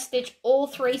I'm going to stitch all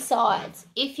 3 sides.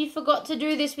 If you forgot to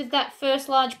do this with that first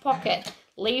large pocket,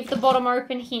 leave the bottom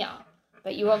open here.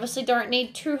 But you obviously don't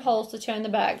need 2 holes to turn the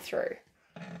bag through.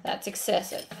 That's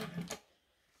excessive.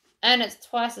 And it's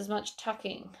twice as much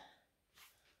tucking.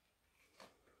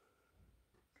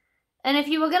 And if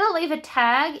you were going to leave a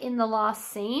tag in the last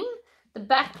seam, the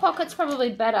back pocket's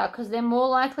probably better because they're more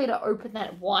likely to open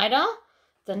that wider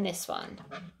than this one.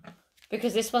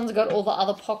 Because this one's got all the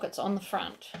other pockets on the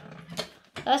front.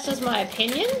 That's just my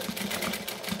opinion.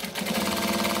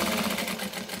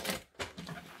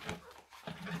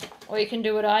 Or you can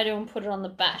do what I do and put it on the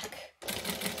back.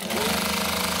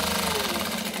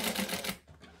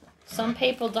 Some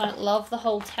people don't love the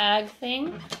whole tag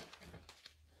thing.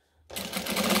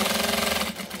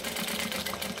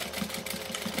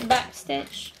 Back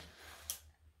stitch,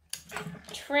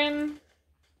 trim,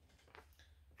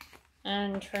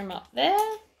 and trim up there.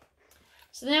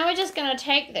 So now we're just going to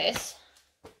take this.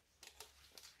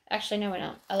 Actually, no, we're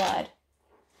not. I lied.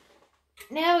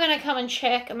 Now we're going to come and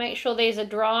check and make sure these are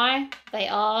dry. They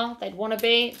are. They'd want to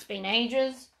be. It's been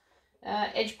ages.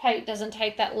 Edge paint doesn't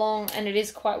take that long, and it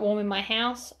is quite warm in my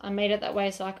house. I made it that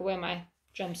way so I could wear my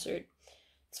jumpsuit.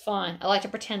 It's fine. I like to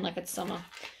pretend like it's summer.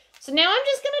 So now I'm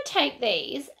just going to take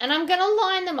these and I'm going to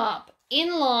line them up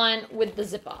in line with the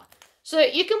zipper. So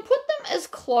you can put them as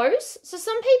close. So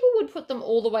some people would put them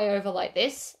all the way over like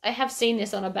this. I have seen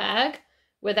this on a bag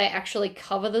where they actually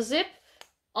cover the zip.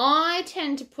 I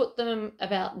tend to put them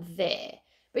about there.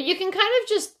 But you can kind of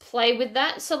just play with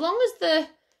that. So long as the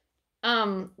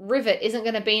rivet isn't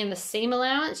going to be in the seam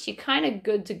allowance, you're kind of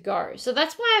good to go. So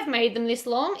that's why I've made them this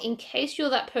long, in case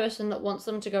you're that person that wants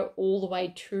them to go all the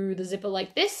way to the zipper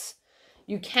like this.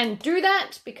 You can do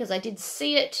that because I did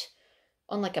see it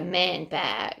on like a man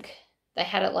bag. They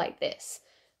had it like this.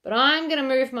 But I'm going to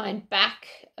move mine back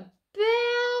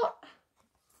about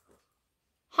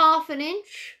 ½ an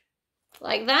inch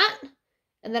like that.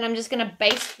 And then I'm just going to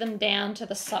baste them down to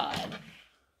the side.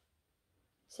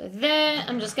 So there,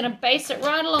 I'm just going to base it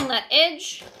right along that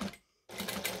edge.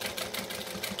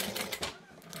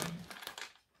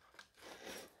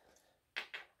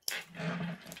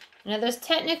 Now there's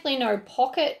technically no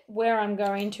pocket where I'm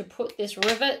going to put this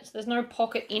rivet. So there's no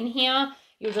pocket in here.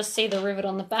 You'll just see the rivet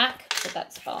on the back, but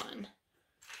that's fine.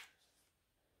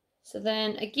 So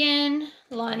then again,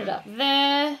 line it up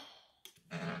there.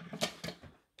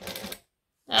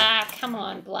 Ah, come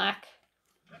on, black.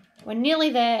 We're nearly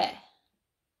there.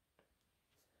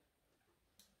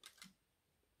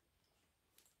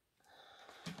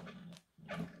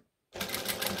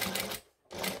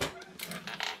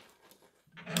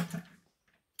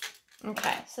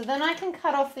 Okay, so then I can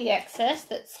cut off the excess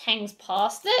that hangs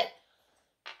past it.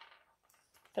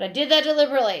 But I did that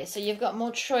deliberately, so you've got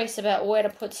more choice about where to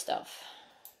put stuff.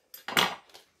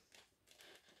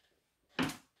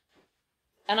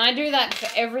 And I do that for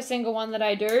every single one that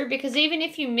I do, because even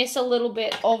if you miss a little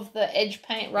bit of the edge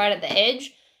paint right at the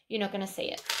edge, you're not going to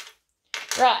see it.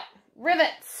 Right,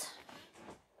 rivets.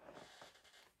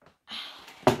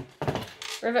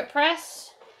 Rivet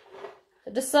press.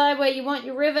 To decide where you want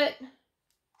your rivet,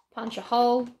 punch a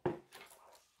hole. I'm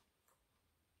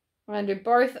going to do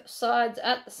both sides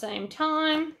at the same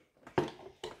time.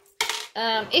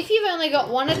 If you've only got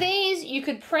one of these, you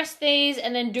could press these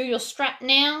and then do your strap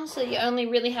now, so you only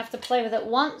really have to play with it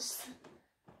once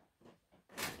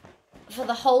for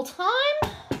the whole time.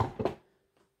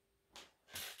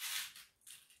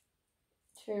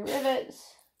 2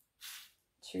 rivets,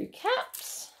 2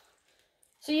 caps.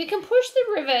 So you can push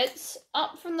the rivets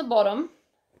up from the bottom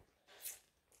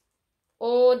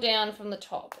or down from the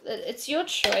top. It's your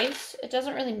choice. It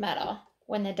doesn't really matter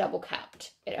when they're double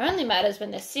capped. It only matters when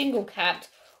they're single capped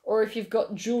or if you've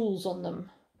got jewels on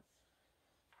them.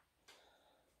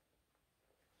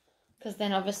 Because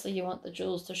then obviously you want the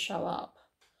jewels to show up.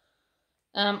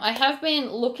 I have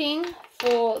been looking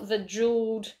for the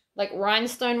jeweled, like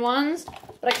rhinestone ones,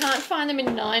 but I can't find them in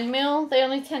 9mm. They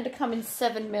only tend to come in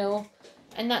 7mm,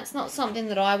 and that's not something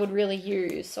that I would really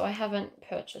use, so I haven't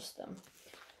purchased them.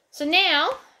 So now,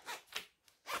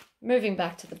 moving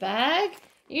back to the bag,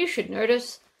 you should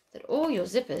notice that all your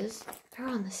zippers are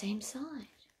on the same side.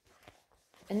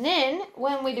 And then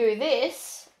when we do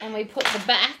this and we put the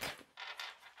back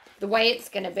the way it's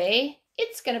going to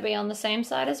be on the same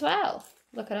side as well.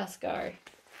 Look at us go.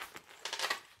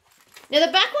 Now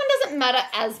the back one doesn't matter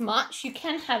as much. You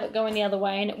can have it going the other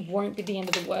way and it won't be the end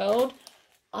of the world.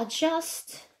 I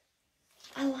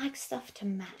like stuff to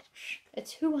match.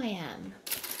 It's who I am.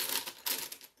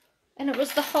 And it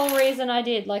was the whole reason I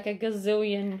did like a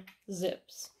gazillion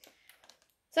zips.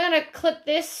 So I'm going to clip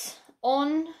this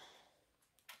on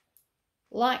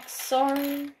like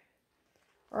so.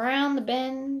 Around the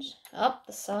bend, up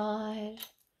the side.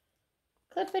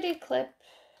 Clippity clip.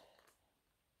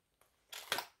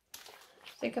 I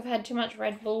think I've had too much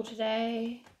Red Bull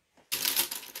today.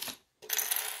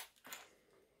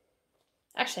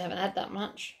 Actually, I haven't had that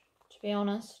much, to be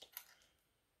honest.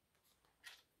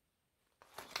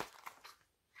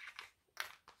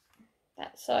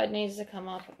 That side needs to come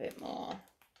up a bit more.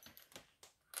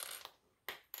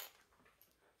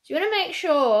 So you want to make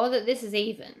sure that this is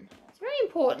even. It's very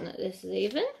important that this is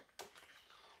even.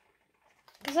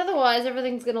 Because otherwise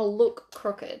everything's going to look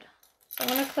crooked. So I'm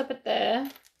going to clip it there.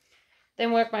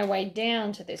 Then work my way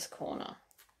down to this corner.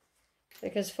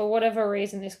 Because for whatever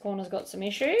reason this corner's got some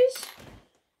issues.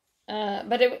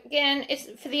 But again,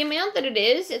 it's for the amount that it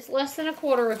is, it's less than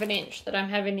 1/4 of an inch that I'm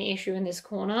having the issue in this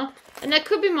corner. And that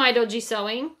could be my dodgy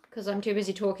sewing, because I'm too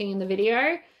busy talking in the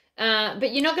video.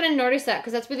 But you're not going to notice that,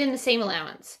 because that's within the seam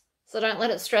allowance. So don't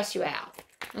let it stress you out.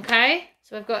 Okay?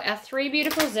 So we've got our 3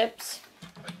 beautiful zips.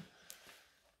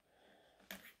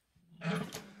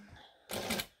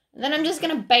 And then I'm just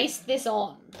going to baste this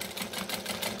on.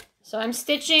 So I'm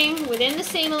stitching within the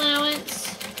seam allowance.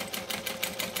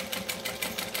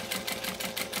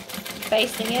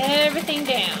 Basting everything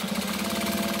down.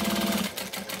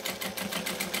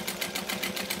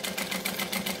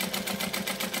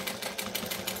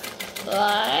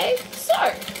 Like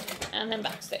so. And then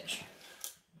backstitch.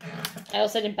 I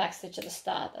also didn't backstitch at the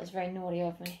start. That was very naughty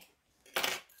of me.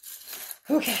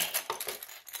 Okay.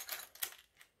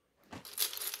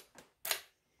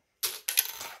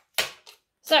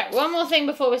 So, one more thing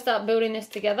before we start building this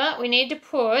together. We need to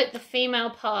put the female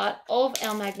part of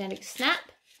our magnetic snap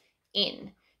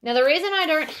in. Now, the reason I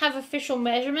don't have official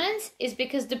measurements is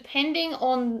because depending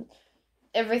on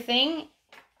everything,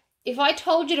 if I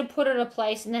told you to put it in a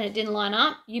place and then it didn't line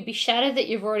up, you'd be shattered that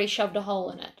you've already shoved a hole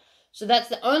in it. So that's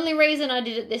the only reason I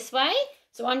did it this way.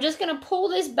 So I'm just going to pull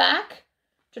this back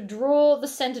to draw the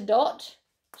center dot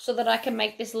so that I can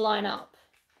make this line up.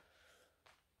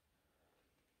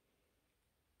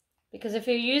 Because if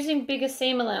you're using bigger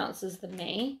seam allowances than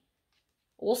me,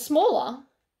 or smaller,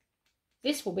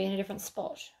 this will be in a different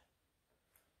spot.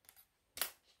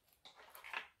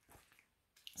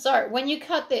 So when you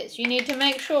cut this, you need to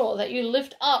make sure that you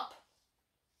lift up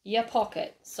your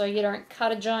pocket so you don't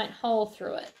cut a giant hole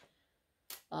through it.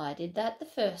 I did that the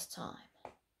first time.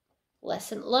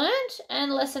 Lesson learned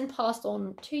and lesson passed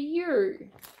on to you.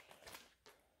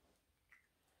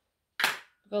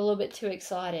 Got a little bit too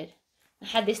excited. I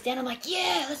had this down, I'm like,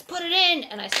 yeah, let's put it in.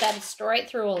 And I stabbed straight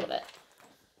through all of it.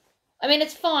 I mean,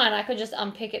 it's fine. I could just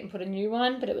unpick it and put a new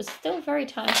one, but it was still very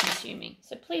time consuming.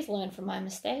 So please learn from my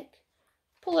mistake.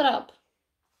 Pull it up.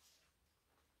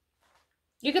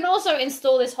 You can also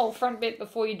install this whole front bit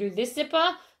before you do this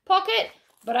zipper pocket,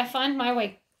 but I find my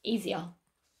way easier,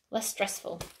 less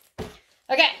stressful.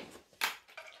 Okay.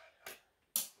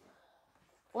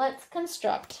 Let's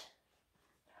construct,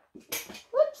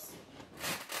 whoops,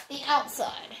 the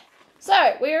outside.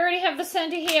 So we already have the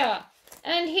center here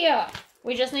and here.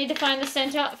 We just need to find the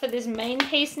center for this main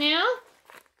piece now.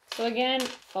 So again,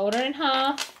 fold it in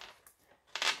half,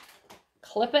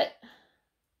 clip it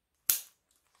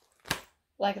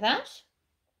like that.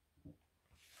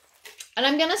 And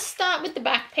I'm going to start with the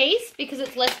back piece because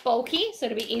it's less bulky, so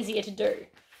it'll be easier to do.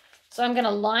 So I'm going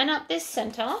to line up this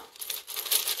center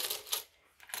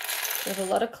with a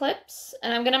lot of clips,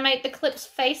 and I'm going to make the clips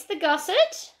face the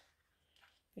gusset,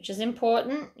 which is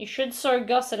important. You should sew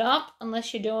gusset up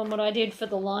unless you're doing what I did for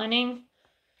the lining.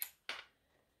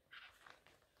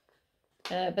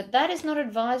 But that is not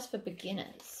advised for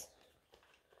beginners.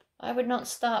 I would not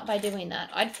start by doing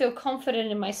that. I'd feel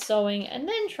confident in my sewing and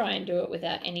then try and do it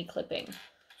without any clipping.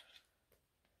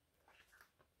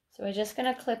 So we're just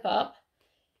going to clip up.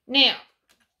 Now,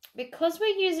 because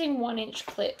we're using 1-inch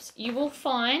clips, you will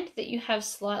find that you have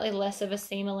slightly less of a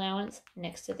seam allowance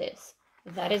next to this.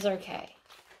 That is okay.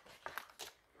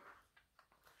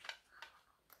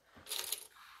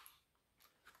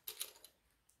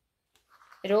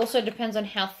 It also depends on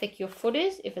how thick your foot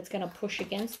is, if it's going to push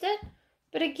against it.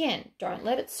 But again, don't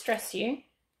let it stress you,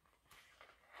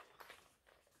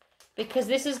 because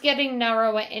this is getting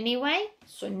narrower anyway,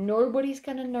 so nobody's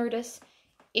going to notice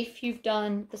if you've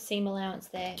done the seam allowance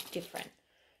there different.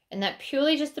 And that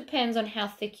purely just depends on how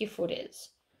thick your foot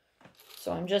is.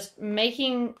 So I'm just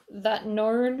making that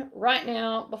known right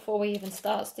now before we even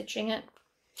start stitching it,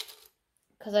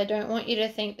 because I don't want you to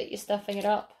think that you're stuffing it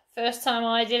up. First time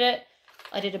I did it,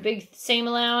 I did a big seam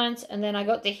allowance, and then I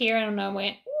got to here and I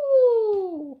went,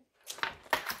 ooh,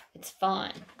 it's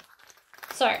fine.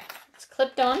 So it's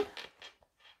clipped on,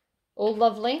 all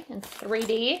lovely and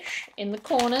 3D-ish in the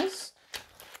corners.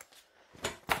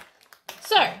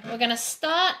 So we're going to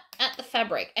start at the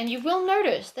fabric, and you will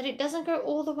notice that it doesn't go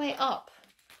all the way up.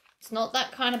 It's not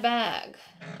that kind of bag.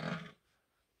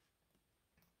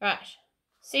 Right,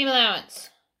 seam allowance,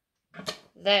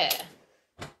 there,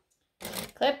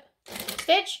 clip,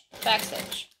 stitch, back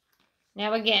stitch.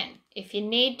 Now again, if you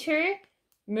need to,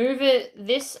 move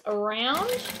this around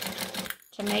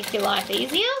to make your life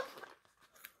easier.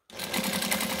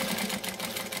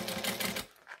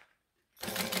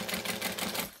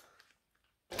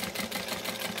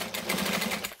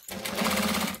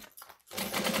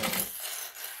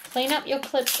 Clean up your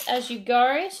clips as you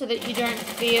go so that you don't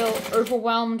feel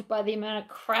overwhelmed by the amount of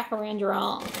crap around your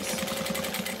arms.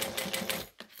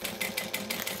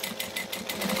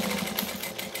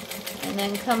 And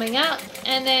then coming up,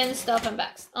 and then stuff and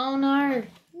backs. Oh no,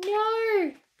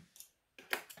 no.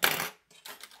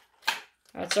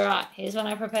 That's all right. Here's one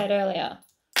I prepared earlier.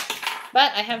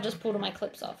 But I have just pulled all my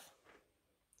clips off.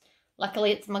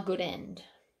 Luckily, it's my good end.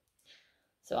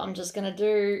 So I'm just going to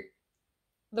do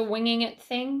the winging it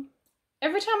thing.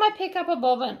 Every time I pick up a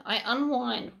bobbin, I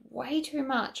unwind way too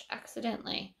much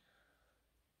accidentally.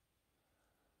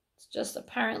 It's just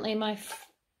apparently my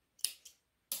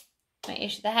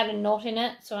issue. They had a knot in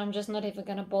it, so I'm just not even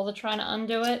going to bother trying to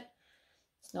undo it.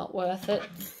 It's not worth it.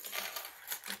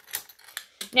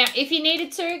 Now, if you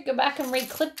needed to, go back and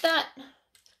re-clip that.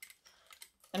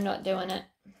 I'm not doing it.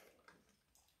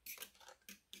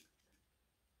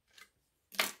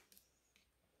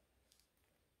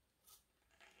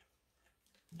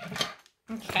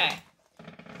 Okay.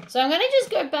 So I'm going to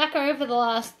just go back over the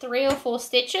last 3 or 4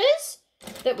 stitches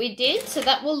that we did. So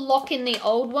that will lock in the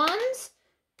old ones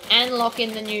and lock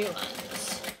in the new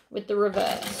ones with the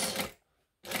reverse.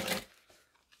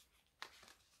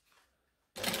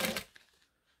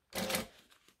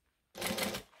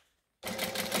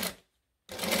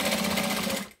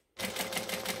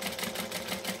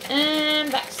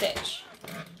 And back stitch.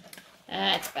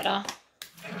 That's better.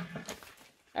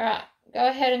 Alright, go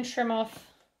ahead and trim off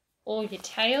all your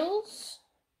tails.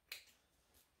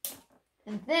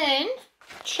 And then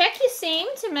check your seam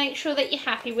to make sure that you're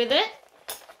happy with it.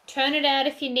 Turn it out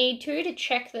if you need to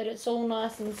check that it's all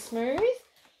nice and smooth.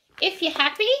 If you're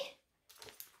happy,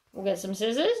 we'll get some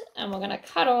scissors and we're going to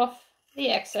cut off the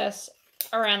excess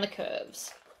around the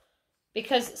curves.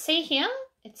 Because see here,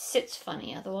 it sits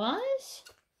funny otherwise.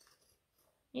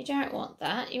 You don't want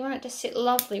that. You want it to sit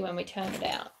lovely when we turn it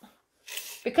out.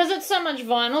 Because it's so much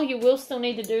vinyl, you will still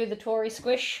need to do the Tory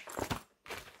squish.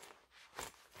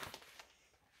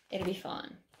 It'll be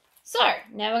fine. So,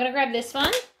 now we're going to grab this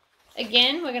one.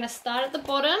 Again, we're going to start at the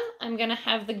bottom. I'm going to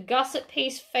have the gusset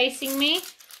piece facing me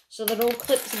so that all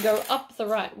clips go up the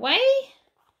right way.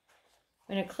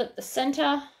 I'm going to clip the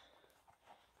center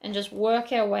and just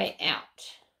work our way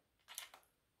out.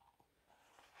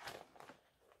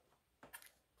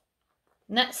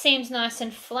 And that seems nice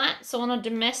and flat, so on a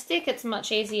domestic it's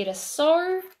much easier to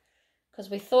sew because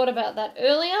we thought about that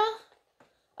earlier.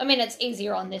 I mean, it's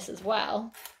easier on this as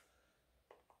well.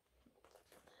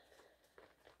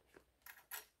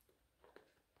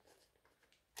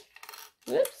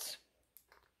 Whoops.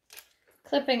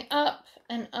 Clipping up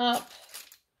and up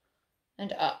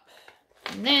and up.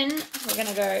 And then we're going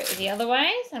to go the other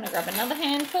way. So I'm going to grab another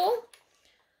handful.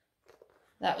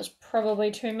 That was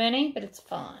probably too many, but it's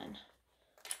fine.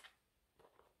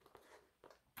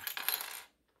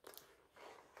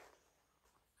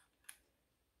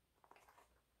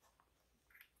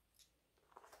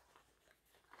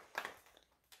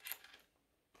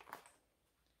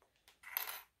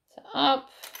 So up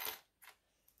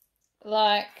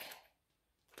like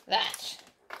that.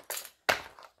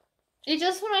 You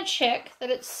just want to check that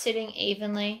it's sitting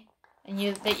evenly and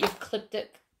that you've clipped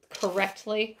it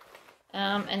correctly.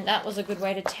 And that was a good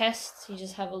way to test. You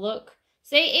just have a look.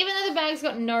 See, even though the bag's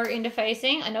got no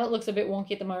interfacing, I know it looks a bit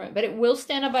wonky at the moment, but it will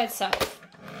stand up by itself.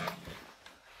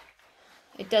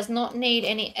 It does not need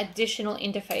any additional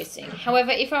interfacing.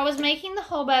 However, if I was making the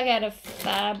whole bag out of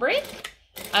fabric,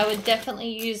 I would definitely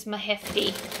use my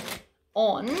hefty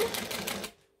on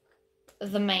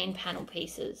the main panel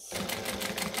pieces.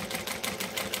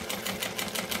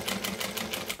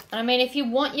 I mean, if you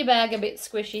want your bag a bit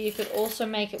squishy, you could also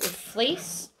make it with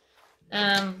fleece.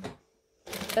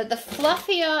 But the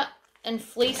fluffier and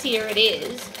fleecier it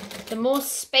is, the more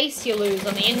space you lose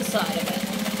on the inside of it.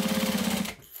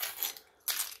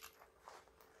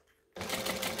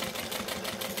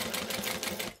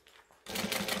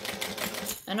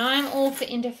 And I'm all for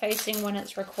interfacing when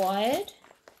it's required.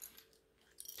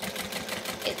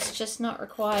 It's just not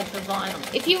required for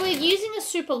vinyl. If you were using a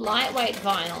super lightweight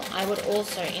vinyl, I would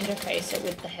also interface it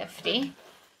with the hefty.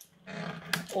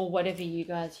 Or whatever you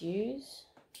guys use.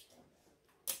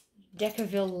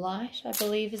 Decaville Light, I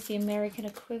believe, is the American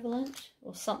equivalent.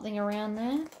 Or something around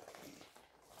there.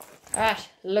 Alright,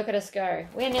 look at us go.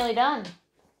 We're nearly done.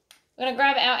 We're going to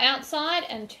grab our outside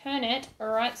and turn it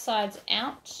right sides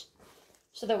out,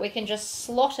 so that we can just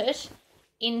slot it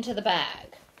into the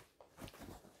bag.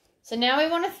 So now we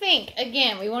want to think,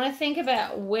 again, we want to think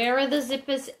about where are the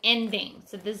zippers ending.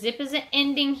 So the zippers are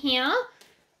ending here,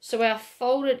 so our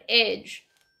folded edge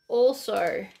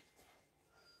also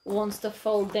wants to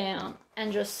fold down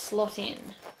and just slot in.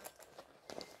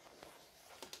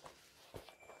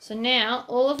 So now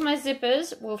all of my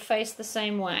zippers will face the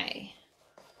same way.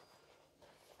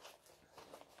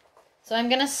 So I'm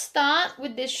going to start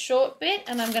with this short bit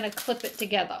and I'm going to clip it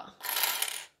together.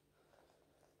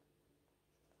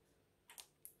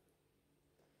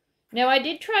 Now I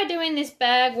did try doing this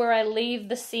bag where I leave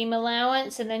the seam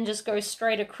allowance and then just go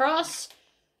straight across.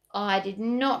 I did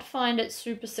not find it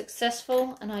super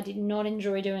successful and I did not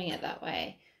enjoy doing it that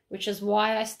way, which is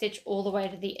why I stitch all the way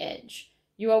to the edge.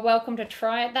 You are welcome to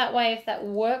try it that way if that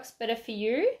works better for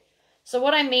you. So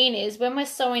what I mean is when we're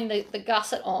sewing the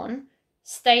gusset on,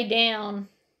 stay down,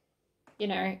 you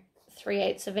know,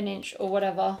 3/8 of an inch or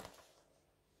whatever,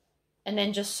 and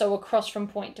then just sew across from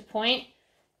point to point.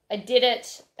 I did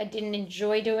it. I didn't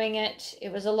enjoy doing it.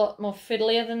 It was a lot more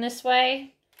fiddlier than this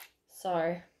way.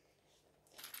 So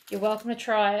you're welcome to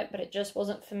try it, but it just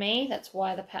wasn't for me. That's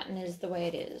why the pattern is the way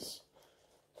it is.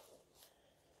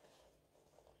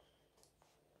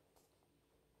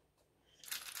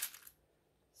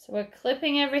 So we're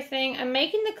clipping everything. I'm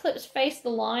making the clips face the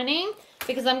lining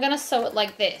because I'm going to sew it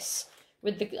like this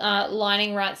with the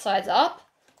lining right sides up.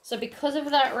 So because of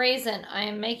that reason, I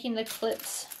am making the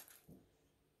clips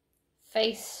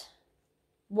face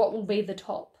what will be the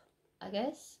top, I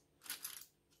guess.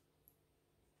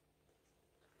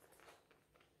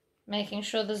 Making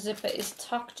sure the zipper is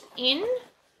tucked in.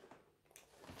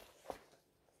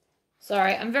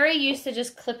 Sorry, I'm very used to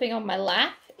just clipping on my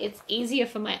lap. It's easier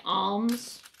for my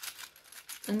arms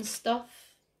and stuff.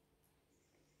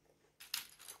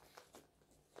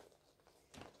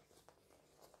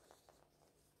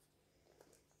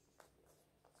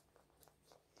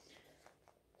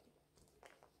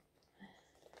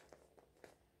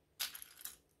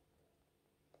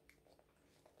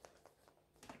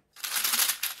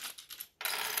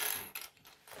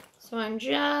 So I'm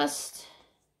just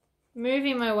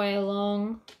moving my way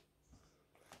along.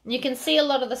 You can see a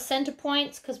lot of the center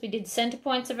points because we did center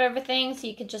points of everything, so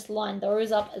you can just line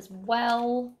those up as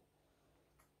well.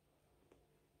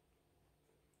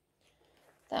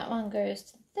 That one goes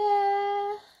to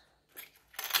there.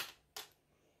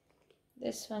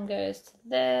 This one goes to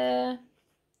there.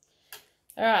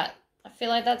 Alright, I feel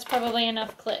like that's probably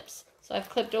enough clips. So I've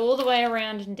clipped all the way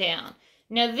around and down.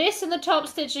 Now this and the top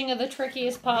stitching are the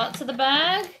trickiest parts of the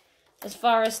bag as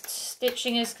far as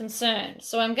stitching is concerned.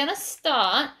 So I'm going to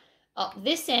start up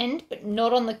this end, but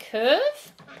not on the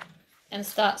curve, and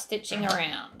start stitching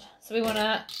around. So we want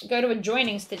to go to a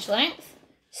joining stitch length,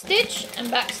 stitch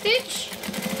and back stitch.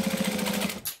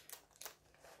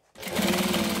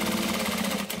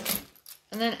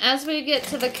 And then as we get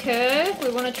to the curve, we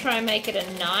want to try and make it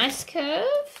a nice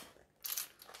curve.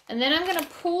 And then I'm going to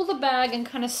pull the bag and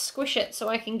kind of squish it so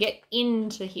I can get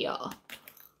into here.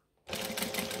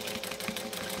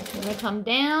 I'm going to come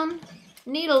down,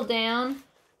 needle down,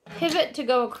 pivot to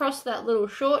go across that little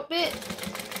short bit.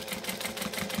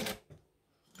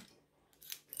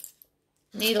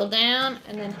 Needle down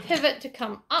and then pivot to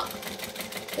come up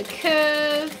the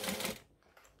curve.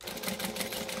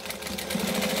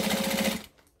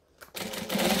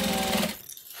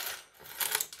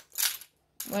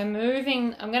 We're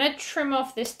moving, I'm going to trim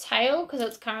off this tail because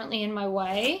it's currently in my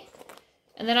way.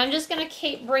 And then I'm just going to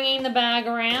keep bringing the bag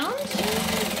around.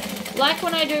 Like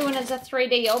when I do when it's a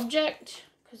 3D object,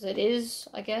 because it is,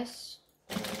 I guess.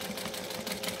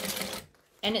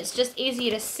 And it's just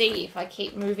easier to see if I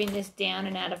keep moving this down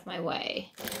and out of my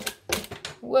way.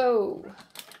 Whoa.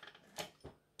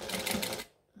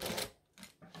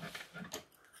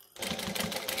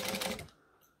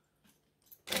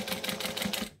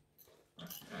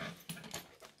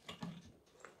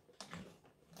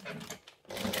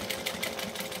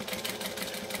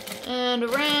 And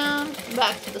around,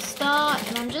 back to the start,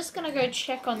 and I'm just going to go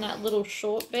check on that little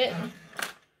short bit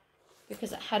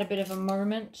because it had a bit of a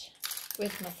moment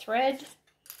with my thread.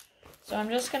 So I'm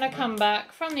just going to come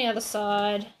back from the other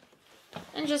side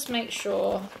and just make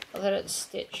sure that it's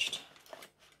stitched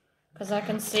because I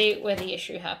can see where the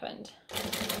issue happened.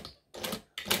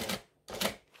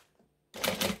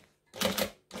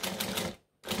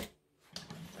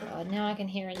 Oh, now I can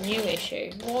hear a new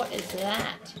issue. What is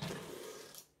that?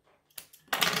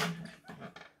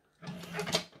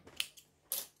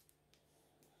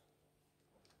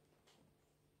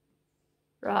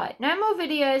 Right, no more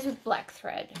videos with black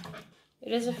thread.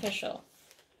 It is official.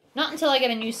 Not until I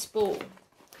get a new spool.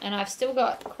 And I've still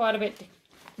got quite a bit to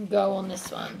go on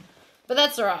this one. But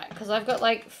that's alright, because I've got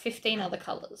like 15 other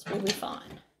colours. We'll be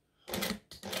fine.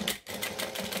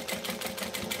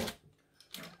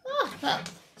 Oh, that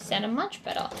sounded much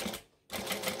better.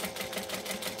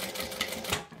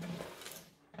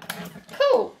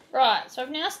 Cool. Right, so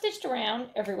I've now stitched around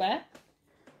everywhere.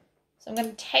 So I'm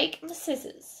going to take my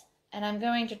scissors. And I'm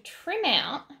going to trim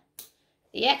out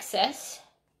the excess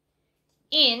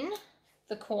in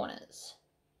the corners.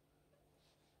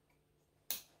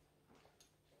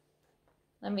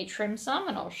 Let me trim some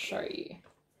and I'll show you.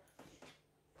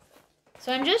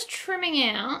 So I'm just trimming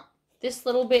out this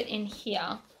little bit in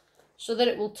here so that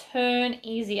it will turn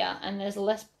easier and there's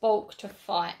less bulk to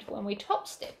fight when we top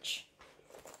stitch.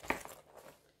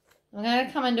 I'm going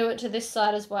to come and do it to this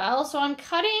side as well. So I'm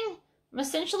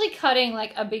essentially cutting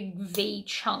like a big V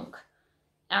chunk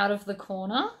out of the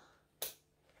corner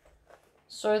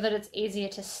so that it's easier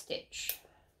to stitch.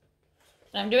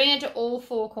 And I'm doing it to all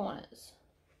 4 corners.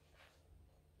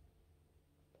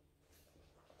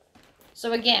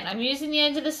 So again, I'm using the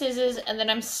edge of the scissors and then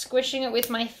I'm squishing it with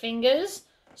my fingers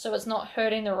so it's not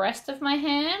hurting the rest of my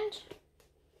hand.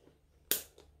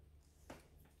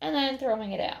 And then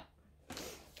throwing it out.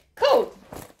 Cool.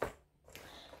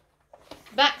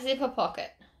 Back zipper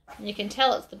pocket. And you can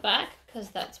tell it's the back because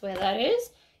that's where that is.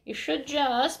 You should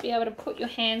just be able to put your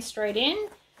hand straight in,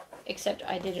 except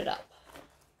I did it up.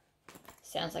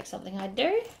 Sounds like something I'd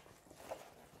do.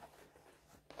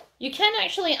 You can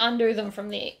actually undo them from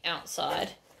the outside.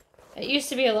 It used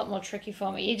to be a lot more tricky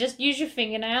for me. You just use your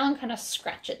fingernail and kind of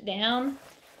scratch it down.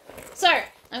 So,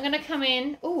 I'm going to come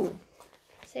in. Ooh,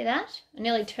 see that? I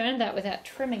nearly turned that without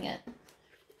trimming it.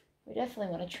 We definitely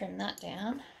want to trim that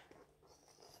down.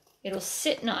 It'll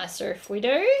sit nicer if we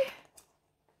do.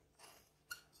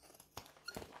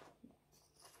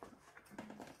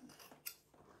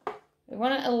 We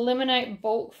want to eliminate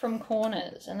bulk from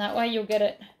corners, and that way you'll get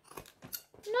it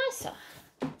nicer.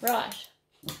 Right.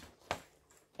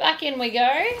 Back in we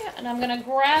go, and I'm going to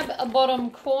grab a bottom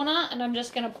corner, and I'm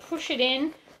just going to push it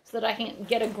in so that I can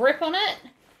get a grip on it,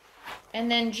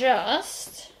 and then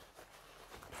just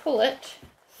pull it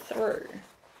through.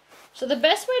 So the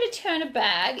best way to turn a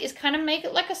bag is kind of make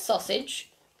it like a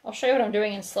sausage. I'll show you what I'm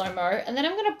doing in slow-mo. And then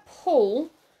I'm going to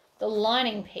pull the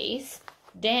lining piece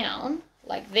down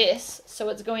like this, so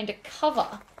it's going to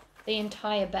cover the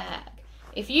entire bag.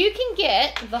 If you can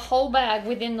get the whole bag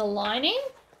within the lining,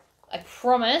 I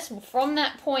promise, from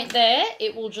that point there,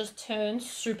 it will just turn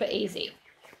super easy.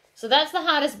 So that's the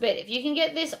hardest bit. If you can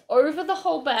get this over the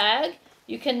whole bag,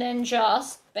 you can then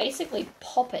just basically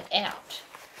pop it out.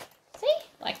 See?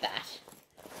 Like that.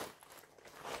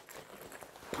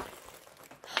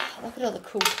 Look at all the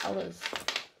cool colors.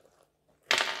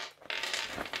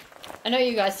 I know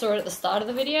you guys saw it at the start of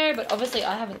the video, but obviously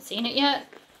I haven't seen it yet.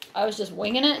 I was just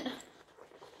winging it.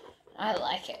 I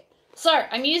like it. So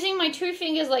I'm using my 2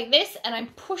 fingers like this, and I'm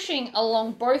pushing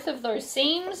along both of those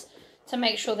seams to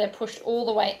make sure they're pushed all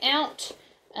the way out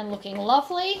and looking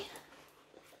lovely.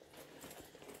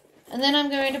 And then I'm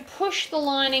going to push the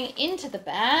lining into the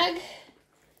bag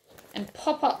and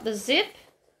pop up the zip.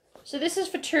 So this is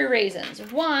for 2 reasons.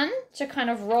 1, to kind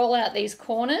of roll out these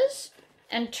corners,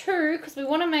 and 2, because we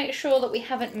want to make sure that we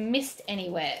haven't missed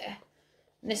anywhere.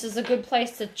 And this is a good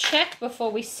place to check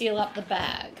before we seal up the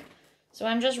bag. So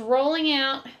I'm just rolling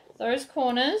out those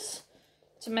corners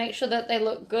to make sure that they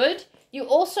look good. You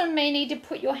also may need to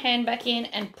put your hand back in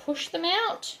and push them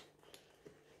out,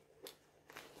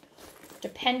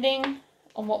 depending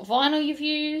on what vinyl you've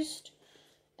used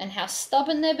and how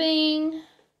stubborn they're being.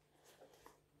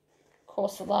 Of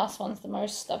course, the last one's the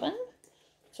most stubborn.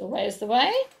 It's always the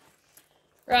way.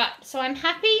 Right, so I'm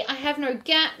happy. I have no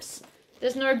gaps.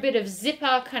 There's no bit of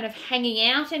zipper kind of hanging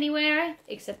out anywhere,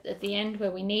 except at the end where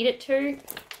we need it to.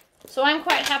 So I'm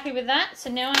quite happy with that.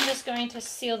 So now I'm just going to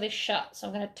seal this shut. So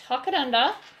I'm going to tuck it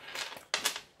under,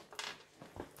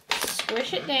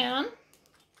 squish it down,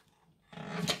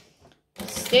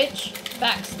 stitch,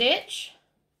 back stitch,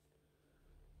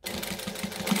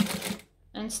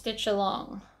 and stitch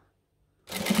along.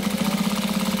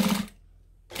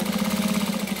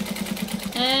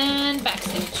 And back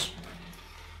stitch.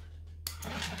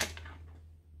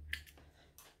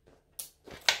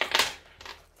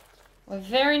 We're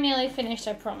very nearly finished,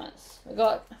 I promise. We've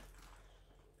got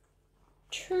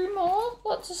 2 more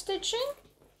lots of stitching.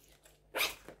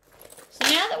 So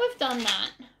now that we've done that,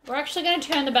 we're actually going to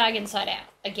turn the bag inside out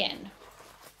again.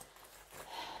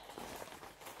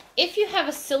 If you have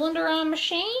a cylinder arm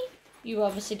machine, you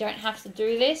obviously don't have to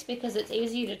do this because it's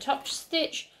easier to top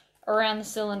stitch around the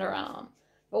cylinder arm.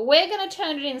 But we're going to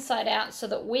turn it inside out so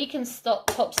that we can stop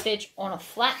top stitch on a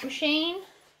flat machine,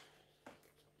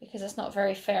 because it's not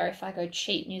very fair if I go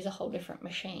cheap and use a whole different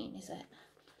machine, is it?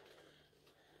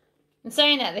 And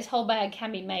saying that, this whole bag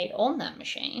can be made on that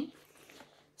machine.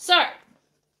 So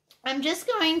I'm just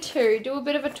going to do a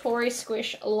bit of a Tory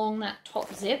squish along that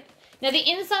top zip. Now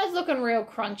the inside's looking real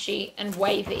crunchy and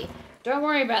wavy. Don't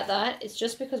worry about that. It's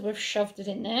just because we've shoved it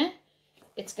in there.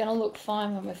 It's going to look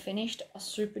fine when we're finished. A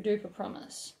super duper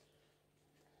promise.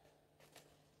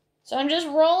 So I'm just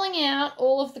rolling out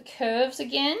all of the curves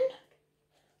again,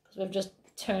 because we've just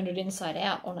turned it inside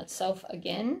out on itself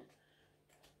again.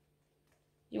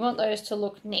 You want those to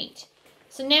look neat.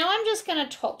 So now I'm just going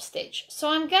to top stitch. So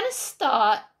I'm going to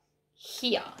start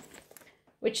here,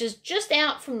 which is just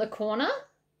out from the corner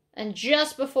and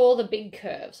just before the big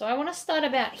curve. So I want to start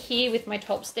about here with my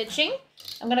top stitching.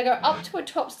 I'm going to go up to a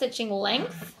top stitching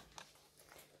length.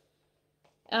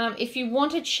 If you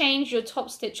want to change your top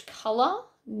stitch color,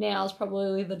 now's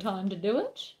probably the time to do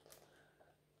it.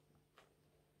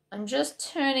 I'm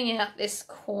just turning out this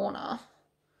corner.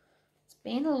 It's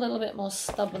been a little bit more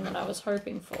stubborn than I was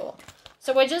hoping for.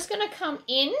 So we're just going to come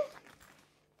in,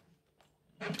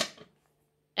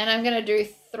 and I'm going to do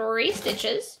 3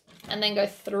 stitches and then go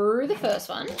through the first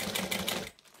one.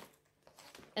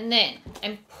 And then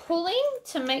I'm pulling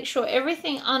to make sure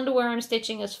everything under where I'm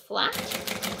stitching is flat.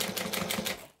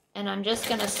 And I'm just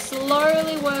going to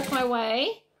slowly work my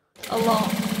way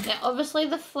along. Now obviously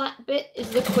the flat bit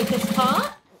is the quickest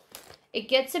part. It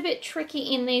gets a bit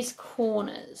tricky in these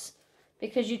corners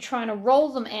because you're trying to roll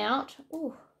them out.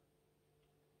 Ooh,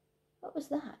 what was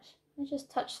that? I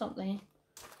just touched something.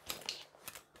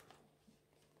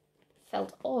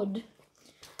 Felt odd.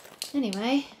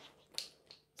 Anyway,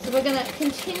 so we're going to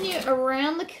continue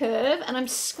around the curve, and I'm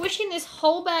squishing this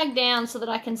whole bag down so that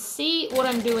I can see what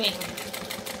I'm doing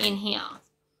in here.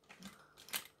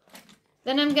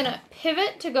 Then I'm going to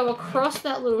pivot to go across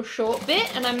that little short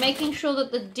bit, and I'm making sure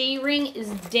that the D-ring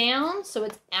is down so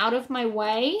it's out of my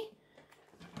way.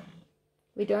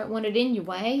 We don't want it in your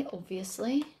way,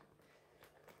 obviously.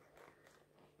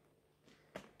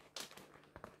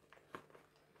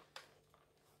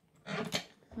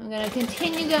 I'm going to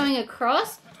continue going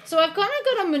across. So I've kind of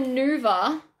got to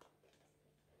maneuver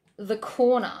the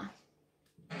corner.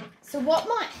 So what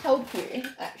might help you,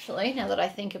 actually, now that I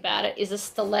think about it, is a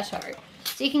stiletto.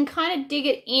 So you can kind of dig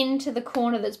it into the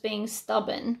corner that's being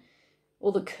stubborn,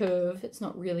 or the curve, it's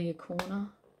not really a corner,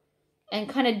 and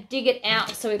kind of dig it out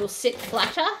so it'll sit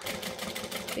flatter,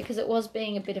 because it was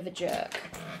being a bit of a jerk.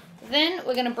 Then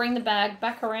we're going to bring the bag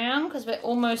back around because we're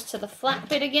almost to the flat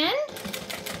bit again.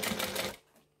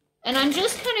 And I'm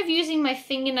just kind of using my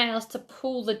fingernails to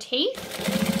pull the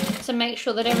teeth to make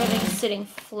sure that everything's sitting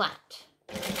flat.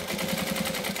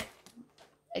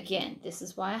 Again, this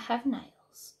is why I have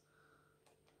nails.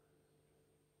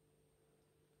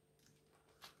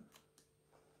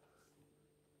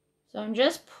 So I'm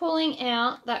just pulling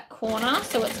out that corner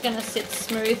so it's going to sit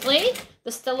smoothly.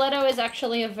 The stiletto is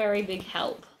actually a very big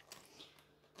help.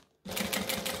 So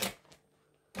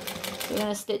we're going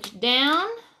to stitch down.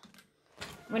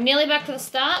 We're nearly back to the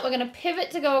start. We're going to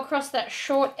pivot to go across that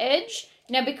short edge.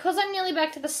 Now, because I'm nearly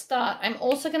back to the start, I'm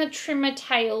also going to trim my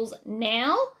tails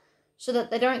now so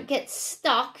that they don't get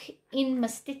stuck in my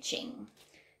stitching.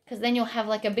 Because then you'll have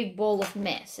like a big ball of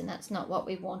mess, and that's not what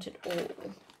we want at all.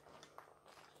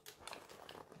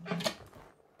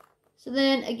 So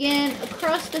then, again,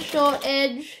 across the short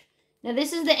edge. Now,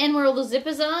 this is the end where all the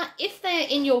zippers are. If they're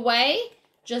in your way,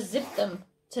 just zip them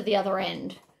to the other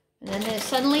end. And then they're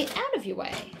suddenly out of your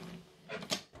way.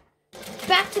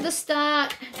 Back to the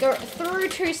start, go through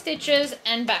 2 stitches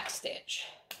and back stitch.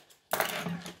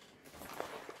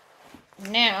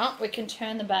 Now we can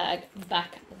turn the bag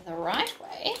back the right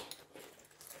way.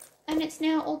 And it's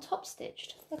now all top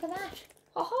stitched. Look at that.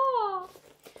 Ha-ha!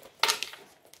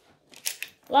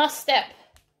 Last step,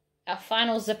 our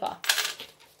final zipper.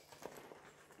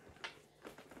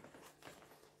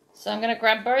 So I'm going to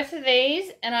grab both of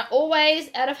these, and I always,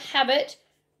 out of habit,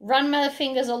 run my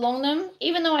fingers along them.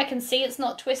 Even though I can see it's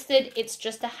not twisted, it's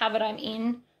just a habit I'm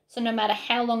in. So no matter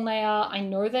how long they are, I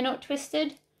know they're not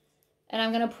twisted. And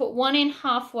I'm going to put one in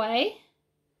halfway,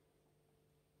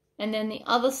 and then the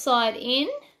other side in.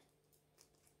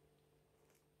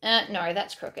 No,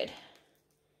 that's crooked.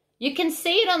 You can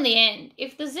see it on the end.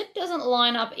 If the zip doesn't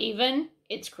line up even,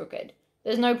 it's crooked.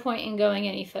 There's no point in going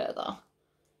any further.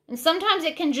 And sometimes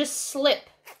it can just slip.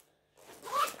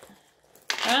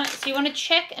 Alright, so you want to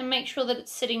check and make sure that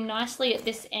it's sitting nicely at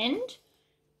this end,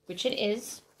 which it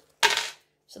is.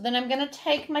 So then I'm going to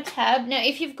take my tab. Now,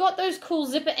 if you've got those cool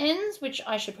zipper ends, which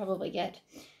I should probably get,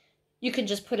 you can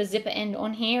just put a zipper end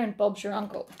on here and Bob's your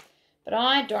uncle. But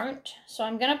I don't. So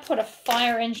I'm going to put a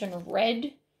fire engine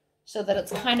red so that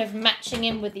it's kind of matching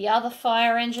in with the other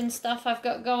fire engine stuff I've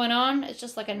got going on. It's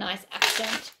just like a nice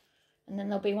accent. And then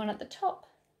there'll be one at the top.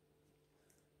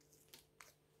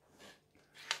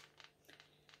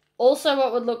 Also,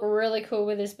 what would look really cool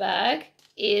with this bag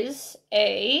is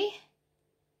a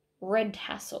red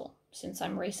tassel, since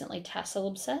I'm recently tassel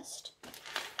obsessed.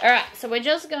 All right, so we're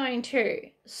just going to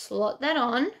slot that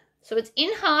on. So it's in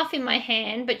half in my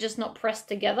hand, but just not pressed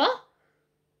together.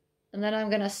 And then I'm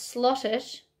going to slot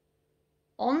it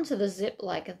onto the zip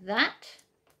like that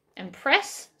and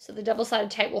press, so the double-sided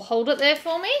tape will hold it there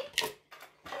for me.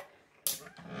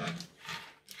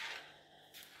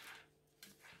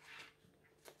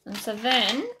 And so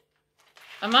then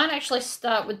I might actually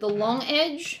start with the long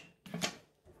edge,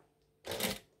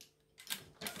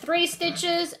 3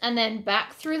 stitches, and then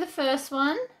back through the first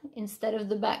one instead of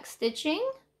the back stitching.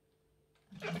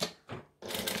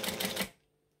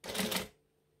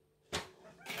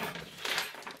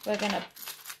 We're going to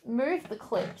move the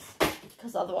clips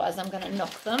because otherwise I'm going to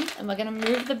knock them, and we're going to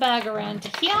move the bag around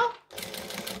to here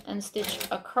and stitch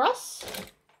across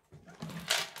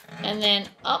and then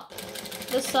up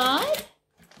the side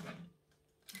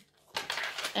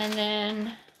and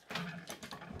then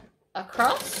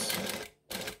across,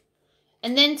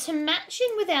 and then to match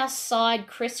in with our side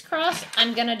crisscross,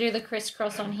 I'm going to do the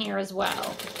crisscross on here as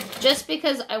well, just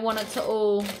because I want it to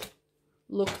all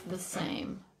look the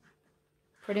same,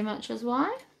 pretty much is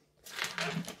why.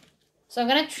 So I'm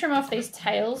going to trim off these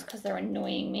tails because they're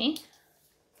annoying me.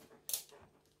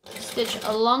 Stitch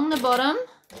along the bottom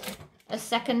a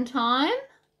second time,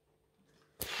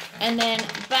 and then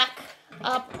back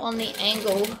up on the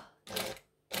angle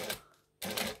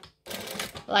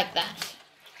like that.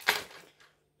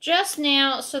 Just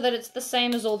now so that it's the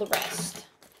same as all the rest.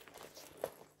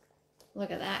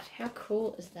 Look at that. How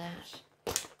cool is that?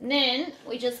 And then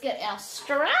we just get our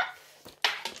strap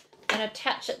and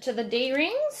attach it to the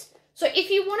D-rings. So if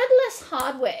you wanted less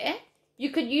hardware,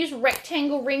 you could use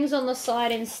rectangle rings on the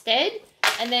side instead,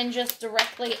 and then just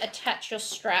directly attach your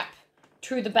strap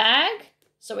to the bag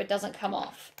so it doesn't come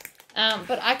off.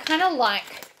 But I kind of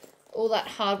like all that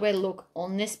hardware look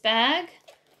on this bag.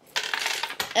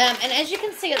 And as you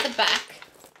can see at the back,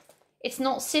 it's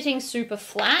not sitting super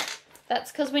flat.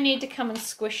 That's because we need to come and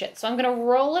squish it. So I'm going to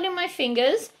roll it in my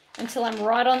fingers until I'm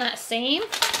right on that seam,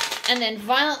 and then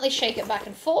violently shake it back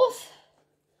and forth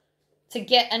to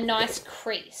get a nice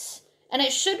crease. And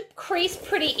it should crease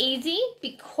pretty easy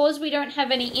because we don't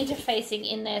have any interfacing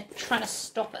in there trying to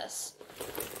stop us.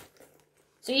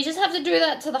 So you just have to do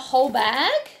that to the whole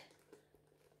bag,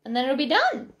 and then it'll be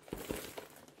done.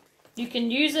 You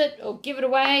can use it or give it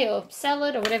away or sell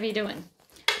it or whatever you're doing.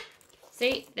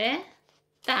 See, there?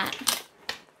 That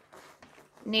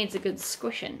needs a good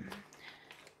squishing.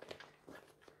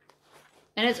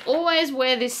 And it's always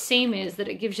where this seam is that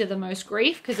it gives you the most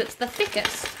grief because it's the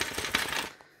thickest.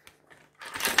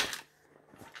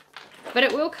 But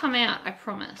it will come out, I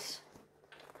promise.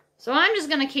 So I'm just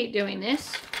going to keep doing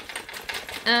this.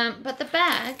 But the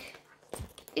bag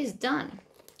is done.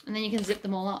 And then you can zip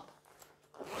them all up.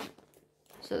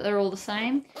 So they're all the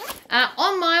same.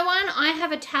 On my one, I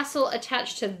have a tassel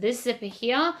attached to this zipper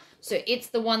here. So it's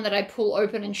the one that I pull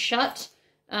open and shut.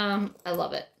 I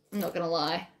love it. I'm not going to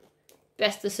lie.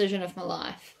 Best decision of my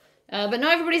life. But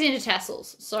not everybody's into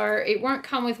tassels. So it won't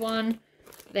come with one.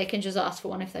 They can just ask for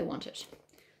one if they want it.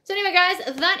 So anyway,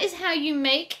 guys, that is how you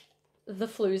make the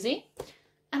Floozy.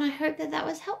 And I hope that that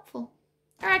was helpful.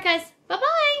 All right, guys.